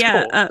yeah, because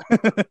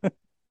it's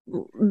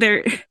cool.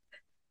 they're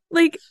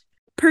like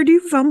Purdue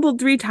fumbled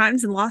 3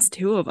 times and lost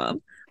 2 of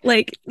them.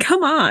 Like,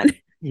 come on.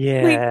 Like,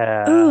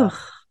 Yeah. ugh,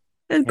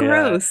 that's Yeah,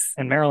 gross.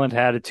 and Maryland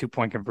had a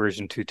 2-point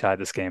conversion to tie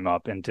this game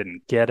up and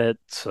didn't get it.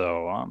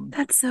 So,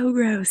 That's so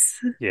gross.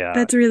 yeah,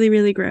 That's really,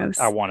 really I gross.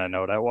 want to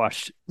note I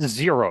watched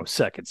 0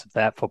 seconds of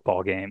that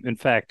football game. In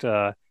fact,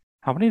 how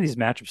many of these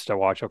matchups did I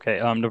watch? Okay,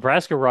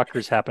 Nebraska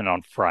Rutgers happened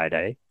on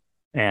Friday,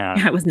 I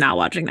and was not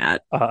watching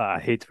that. I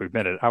hate to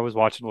admit it, I was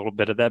watching a little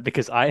bit of that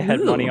because I had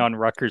money Ooh. on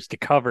Rutgers to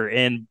cover,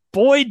 and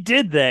boy,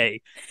 did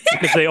they!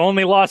 Because they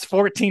only lost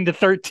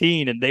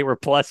 14-13, and they were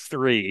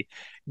 +3.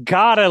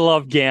 God, I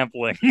love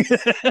gambling.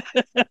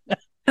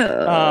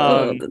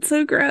 Oh, Um, that's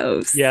so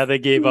gross. Yeah, they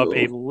gave up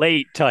a Ooh.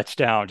 late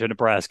touchdown to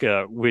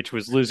Nebraska, which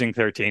was losing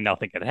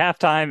 13-0 at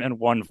halftime and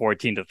won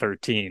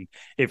 14-13.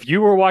 If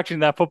you were watching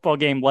that football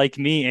game like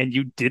me and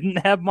you didn't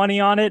have money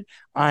on it,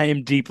 I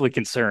am deeply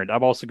concerned.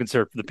 I'm also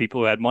concerned for the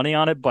people who had money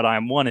on it, but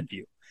I'm one of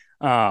you.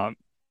 Um,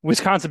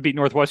 Wisconsin beat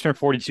Northwestern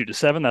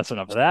 42-7. That's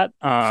enough of that.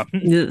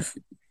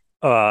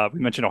 Ugh. We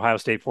mentioned Ohio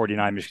State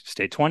 49, Michigan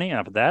State 20.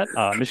 Enough of that.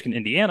 Michigan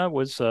Indiana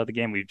was the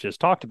game we just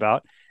talked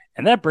about.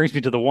 And that brings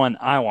me to the one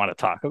I want to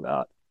talk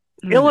about.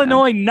 Oh no.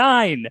 Illinois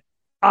 9,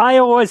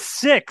 Iowa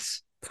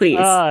 6.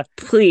 Please.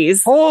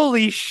 Please.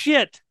 Holy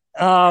shit.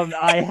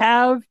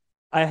 I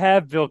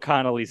have Bill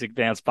Connolly's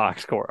advanced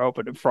box score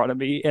open in front of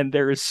me, and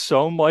there is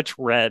so much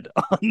red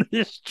on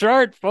this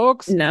chart,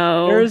 folks. There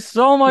No. is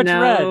so much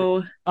red.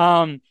 No.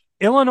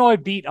 Illinois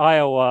beat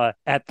Iowa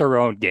at their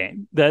own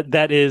game.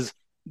 That is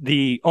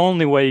the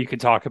only way you can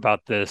talk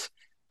about this.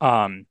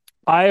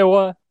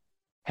 Iowa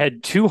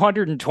had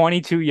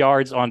 222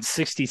 yards on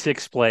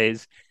 66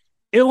 plays.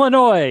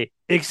 Illinois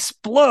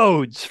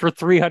explodes for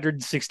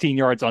 316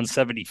 yards on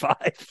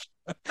 75.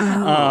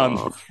 um,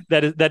 Oh.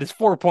 that is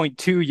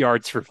 4.2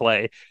 yards per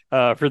play.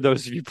 For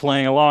those of you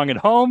playing along at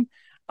home,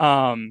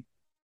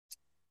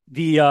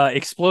 the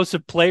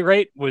explosive play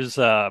rate was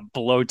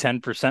below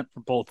 10% for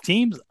both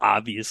teams,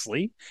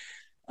 obviously.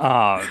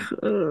 Um,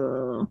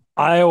 Oh.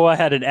 Iowa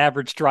had an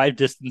average drive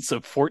distance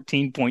of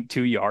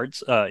 14.2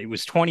 yards. It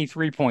was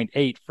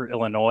 23.8 for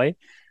Illinois.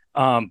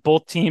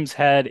 Both teams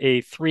had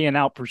a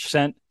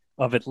 3-and-out%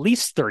 of at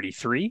least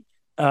 33.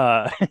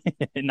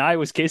 In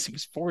Iowa's case, it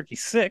was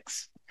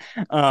 46.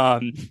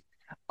 Um,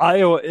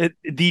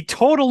 the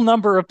total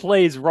number of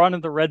plays run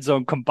in the red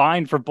zone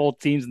combined for both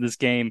teams in this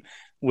game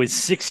was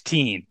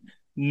 16.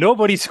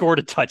 Nobody scored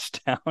a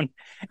touchdown.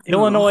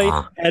 Illinois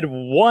Oh. had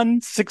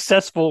one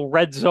successful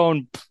red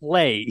zone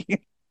play.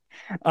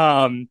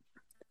 Um,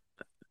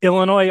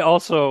 Illinois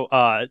also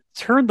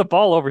turned the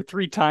ball over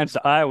 3 times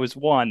to Iowa's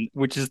 1,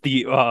 which is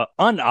the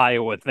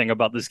un-Iowa thing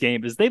about this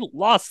game is they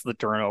lost the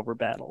turnover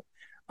battle.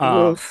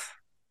 Oof.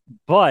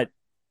 But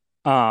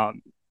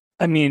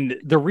I mean,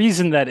 the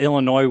reason that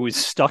Illinois was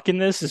stuck in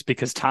this is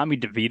because Tommy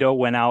DeVito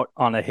went out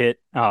on a hit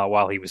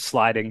while he was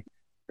sliding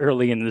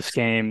early in this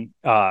game.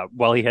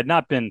 While he had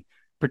not been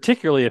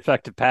particularly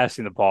effective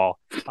passing the ball,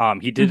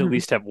 he did at Mhm.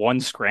 least have one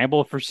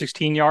scramble for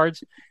 16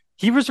 yards.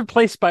 He was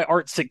replaced by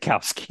Art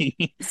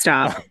Sitkowski,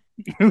 Stop.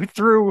 who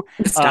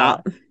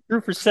Stop.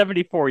 threw for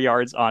 74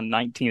 yards on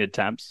 19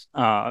 attempts.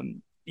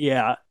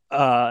 Yeah,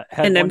 had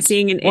And I'm one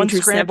seeing an one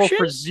scramble interception.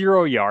 for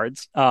 0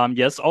 yards.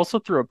 Yes, also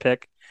threw a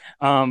pick.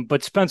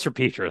 But Spencer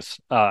Petras,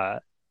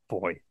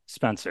 boy,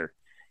 Spencer.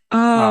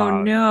 Oh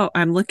Uh, no.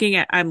 I'm so looking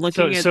at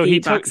so the he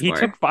took box he score.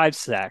 took 5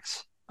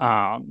 sacks.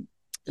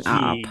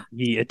 Stop.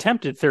 He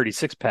attempted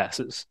 36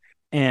 passes,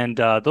 and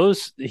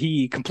those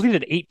he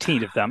completed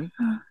 18 of them.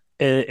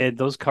 And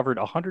those covered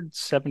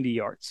 170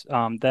 yards.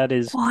 That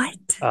is What?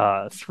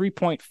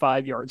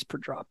 3.5 yards per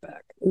drop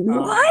back.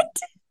 What?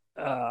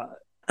 Uh,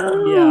 yeah,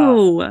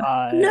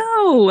 Oh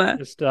no.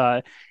 just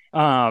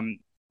um,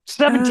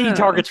 17 Oh.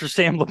 targets for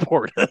Sam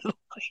Laporta.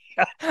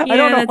 I don't Yeah,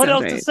 know that what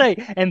sounds else to right.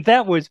 say. And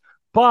that was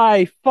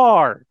by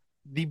far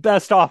the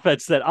best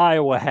offense that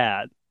Iowa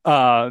had.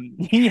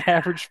 He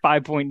averaged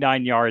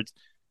 5.9 yards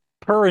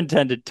per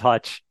intended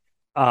touch.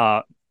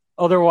 Uh,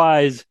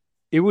 Otherwise,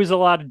 it was a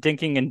lot of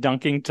dinking and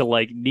dunking to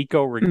like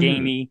Nico Hmm.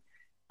 Reganey,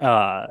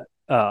 uh,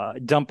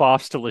 dump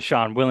offs to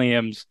LaShawn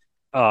Williams.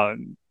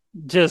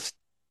 Just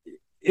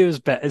it was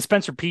bad.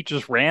 Spencer Pete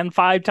just ran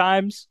 5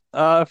 times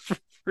for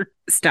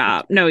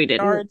Stop. No, he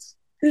didn't. yards.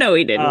 No,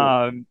 he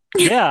didn't.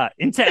 Yeah,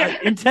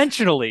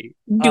 intentionally.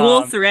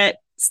 Dual threat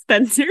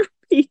Spencer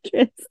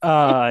Petras.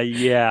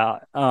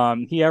 Yeah.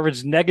 He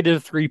averaged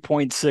negative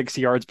 3.6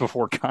 yards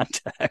before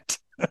contact.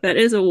 That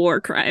is a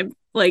war crime.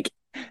 Like,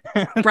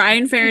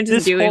 Brian Ferentz is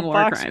This doing whole war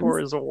box crimes. score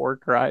is a war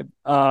crime.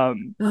 Oh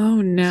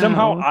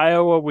Somehow no.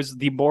 Iowa was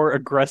the more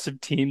aggressive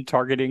team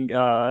targeting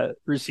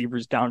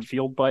receivers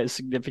downfield by a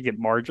significant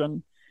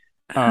margin.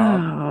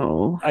 Um,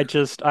 Oh.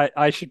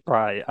 I should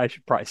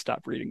probably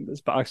stop reading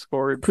this box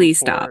score Please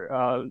stop.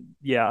 before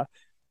yeah.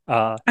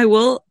 Uh I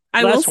will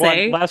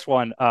say, last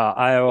one, yeah,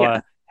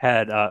 Iowa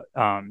had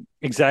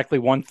exactly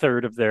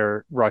 1/3 of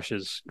their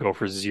rushes go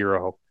for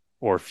 0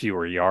 or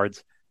fewer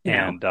yards, no.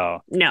 and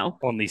No.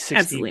 only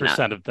Absolutely not.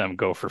 16% of them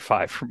go for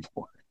 5 or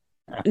more.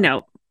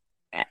 No.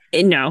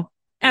 No.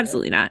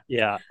 Absolutely not.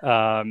 Yeah.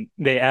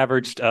 They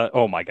averaged,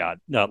 oh my God,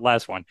 no,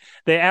 last one.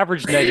 They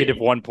averaged negative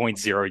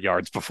 1.0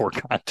 yards before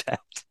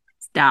contact.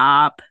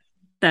 Stop.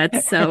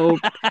 That's so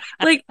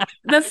like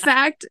the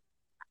fact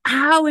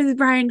how is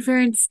Brian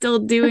Ferentz still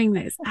doing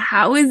this?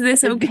 How is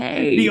this The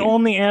okay?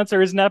 only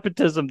answer is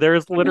nepotism. There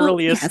is Well,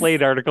 literally a yes.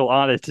 Slate article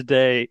on it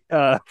today,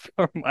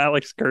 from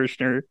Alex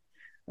Kirshner.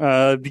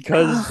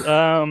 Because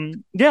Ugh.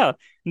 yeah,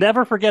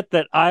 never forget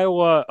that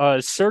Iowa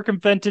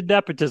circumvented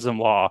nepotism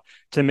law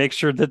to make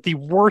sure that the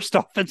worst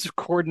offensive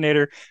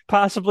coordinator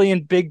possibly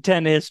in Big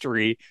Ten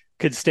history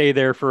could stay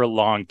there for a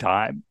long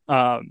time.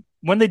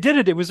 When they did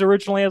it, it was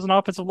originally as an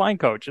offensive line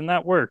coach, and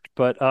that worked.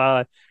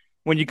 But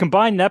when you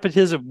combine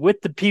nepotism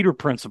with the Peter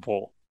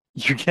principle,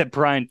 you get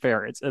Brian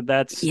Ferentz, and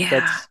Yeah.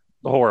 that's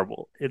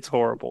horrible. It's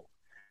horrible.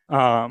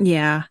 Um,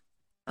 Yeah.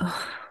 Ugh.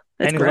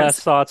 That's any last gross.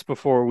 thoughts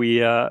before we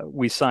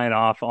sign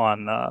off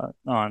on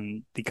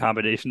the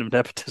combination of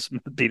nepotism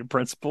and the Peter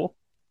principle?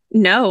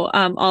 No,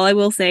 all I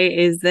will say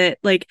is that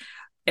like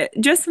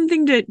just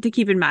something to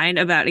keep in mind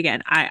about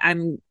again,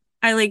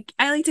 I like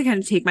to kind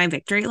of take my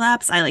victory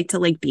laps. I like to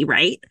like be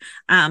right.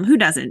 Who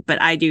doesn't?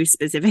 But I do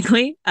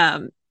specifically.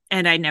 And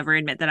I never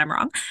admit that I'm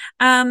wrong.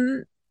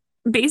 Um,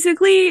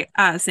 basically,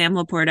 Sam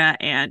Laporta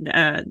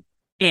and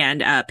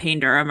Payne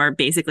Durham are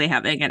basically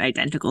having an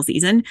identical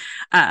season,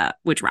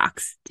 which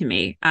rocks to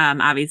me.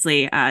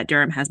 Obviously,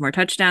 Durham has more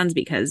touchdowns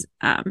because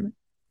Purdue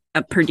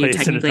Plays in an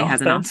technically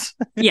has an off. offense.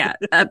 Yeah,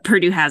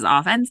 Purdue has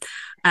offense.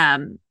 I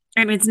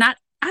mean, it's not.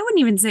 I wouldn't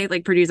even say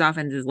like Purdue's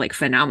offense is like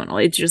phenomenal.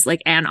 It's just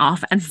like an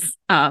offense.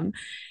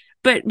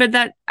 But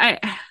that I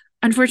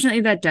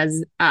unfortunately that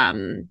does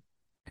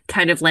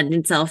kind of lend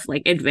itself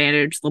like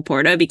advantage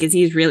Laporta because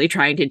he's really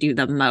trying to do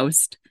the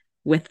most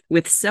with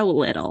so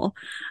little.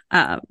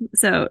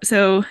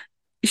 So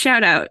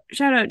shout out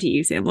to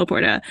you, Sam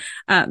Laporta,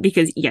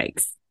 because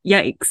yikes.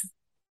 Yeah,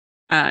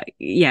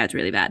 it's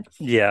really bad.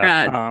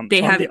 Yeah.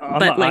 They On have, the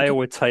but like,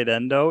 Iowa tight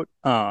end note,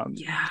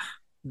 yeah,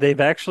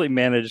 they've actually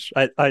managed.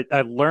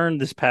 I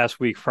learned this past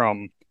week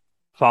from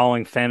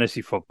following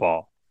fantasy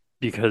football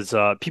because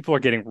people are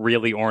getting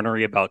really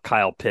ornery about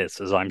Kyle Pitts,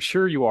 as I'm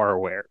sure you are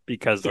aware,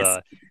 because yes,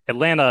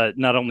 Atlanta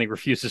not only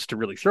refuses to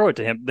really throw it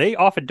to him, they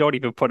often don't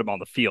even put him on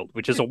the field,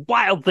 which is a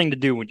wild thing to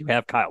do when you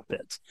have Kyle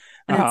Pitts.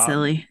 that's Um,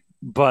 silly.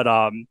 but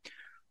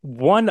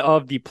one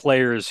of the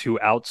players who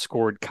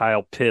outscored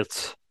Kyle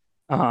Pitts,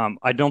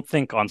 I don't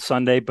think on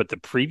Sunday, but the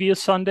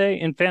previous Sunday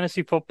in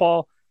fantasy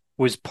football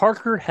was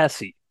Parker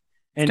Hesse.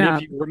 And if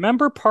Stop, you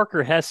remember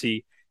Parker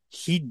Hesse,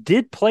 he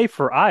did play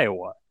for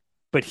Iowa,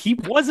 but he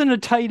wasn't a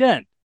tight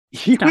end.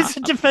 He was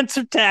stop, a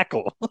defensive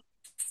tackle.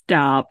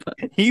 stop.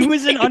 He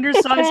was an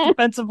undersized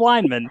defensive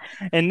lineman,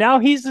 and now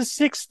he's a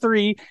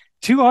 6'3",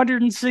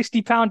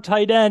 260-pound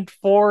tight end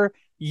for,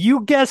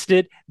 you guessed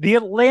it, the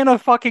Atlanta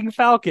fucking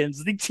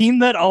Falcons, the team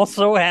that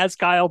also has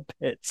Kyle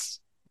Pitts.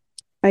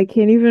 I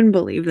can't even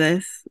believe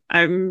this.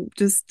 I'm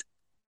just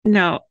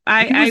no. He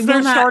I was their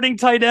will not. starting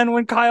tight end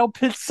when Kyle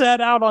Pitts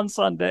sat out on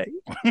Sunday.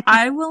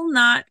 I will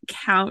not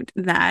count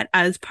that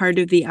as part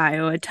of the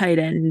Iowa tight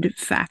end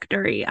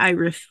factory. I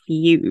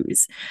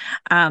refuse.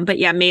 But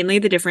yeah, mainly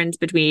the difference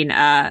between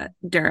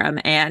Durham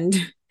and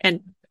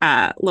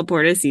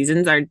Laporta's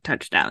seasons are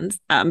touchdowns.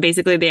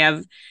 Basically they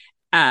have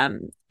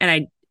and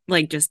I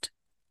like just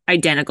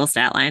identical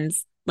stat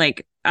lines.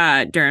 Like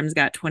Durham's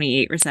got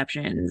 28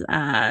 receptions.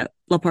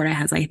 Laporta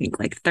has I think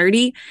like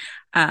 30.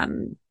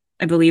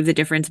 I believe the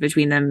difference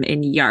between them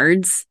in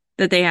yards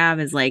that they have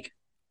is like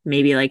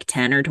maybe like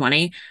 10 or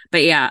 20.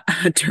 But yeah,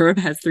 Durham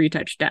has 3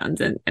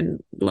 touchdowns and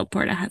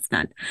Laporta has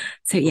none.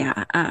 So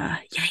yeah,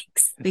 yikes.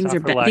 It's Things not are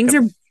for bad. Things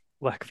are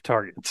lack of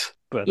targets,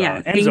 but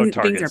yeah, end zone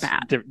things are targets,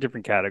 bad.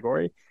 different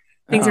category.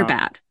 Things are Um,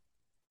 bad.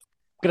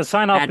 Going to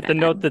sign off Bad, with the bad,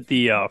 note bad. that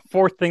the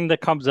fourth thing that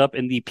comes up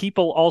in the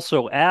people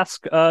also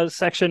ask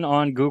section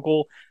on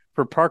Google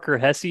for Parker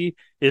Hesse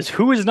is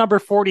who is number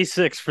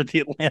 46 for the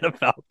Atlanta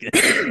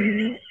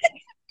Falcons?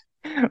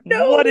 What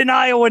No. an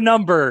Iowa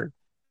number.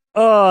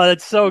 Oh,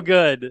 that's so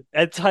good.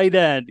 At tight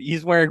end,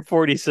 he's wearing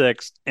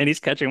 46 and he's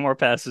catching more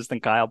passes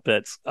than Kyle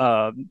Pitts.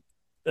 Uh,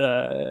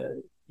 I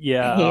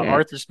yeah, hate it.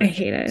 Arthur I Smith,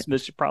 hate it.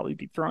 Smith should probably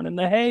be thrown in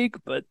the Hague,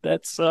 but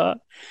that's a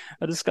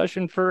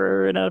discussion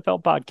for an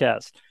NFL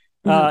podcast.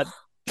 Uh, Ugh.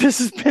 this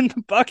has been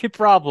the Bucket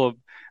Problem.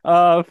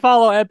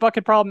 Follow at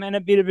Bucket Problem and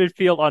at Meet at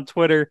Midfield on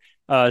Twitter.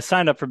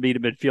 Sign up for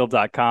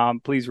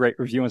meetatmidfield.com. Please rate,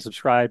 review, and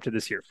subscribe to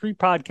this here free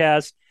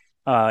podcast.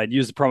 And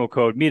use the promo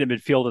code Meet at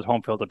Midfield at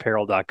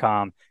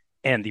homefieldapparel.com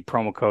and the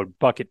promo code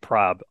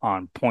BucketProb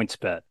on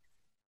PointsBet.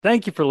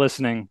 Thank you for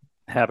listening.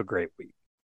 Have a great week.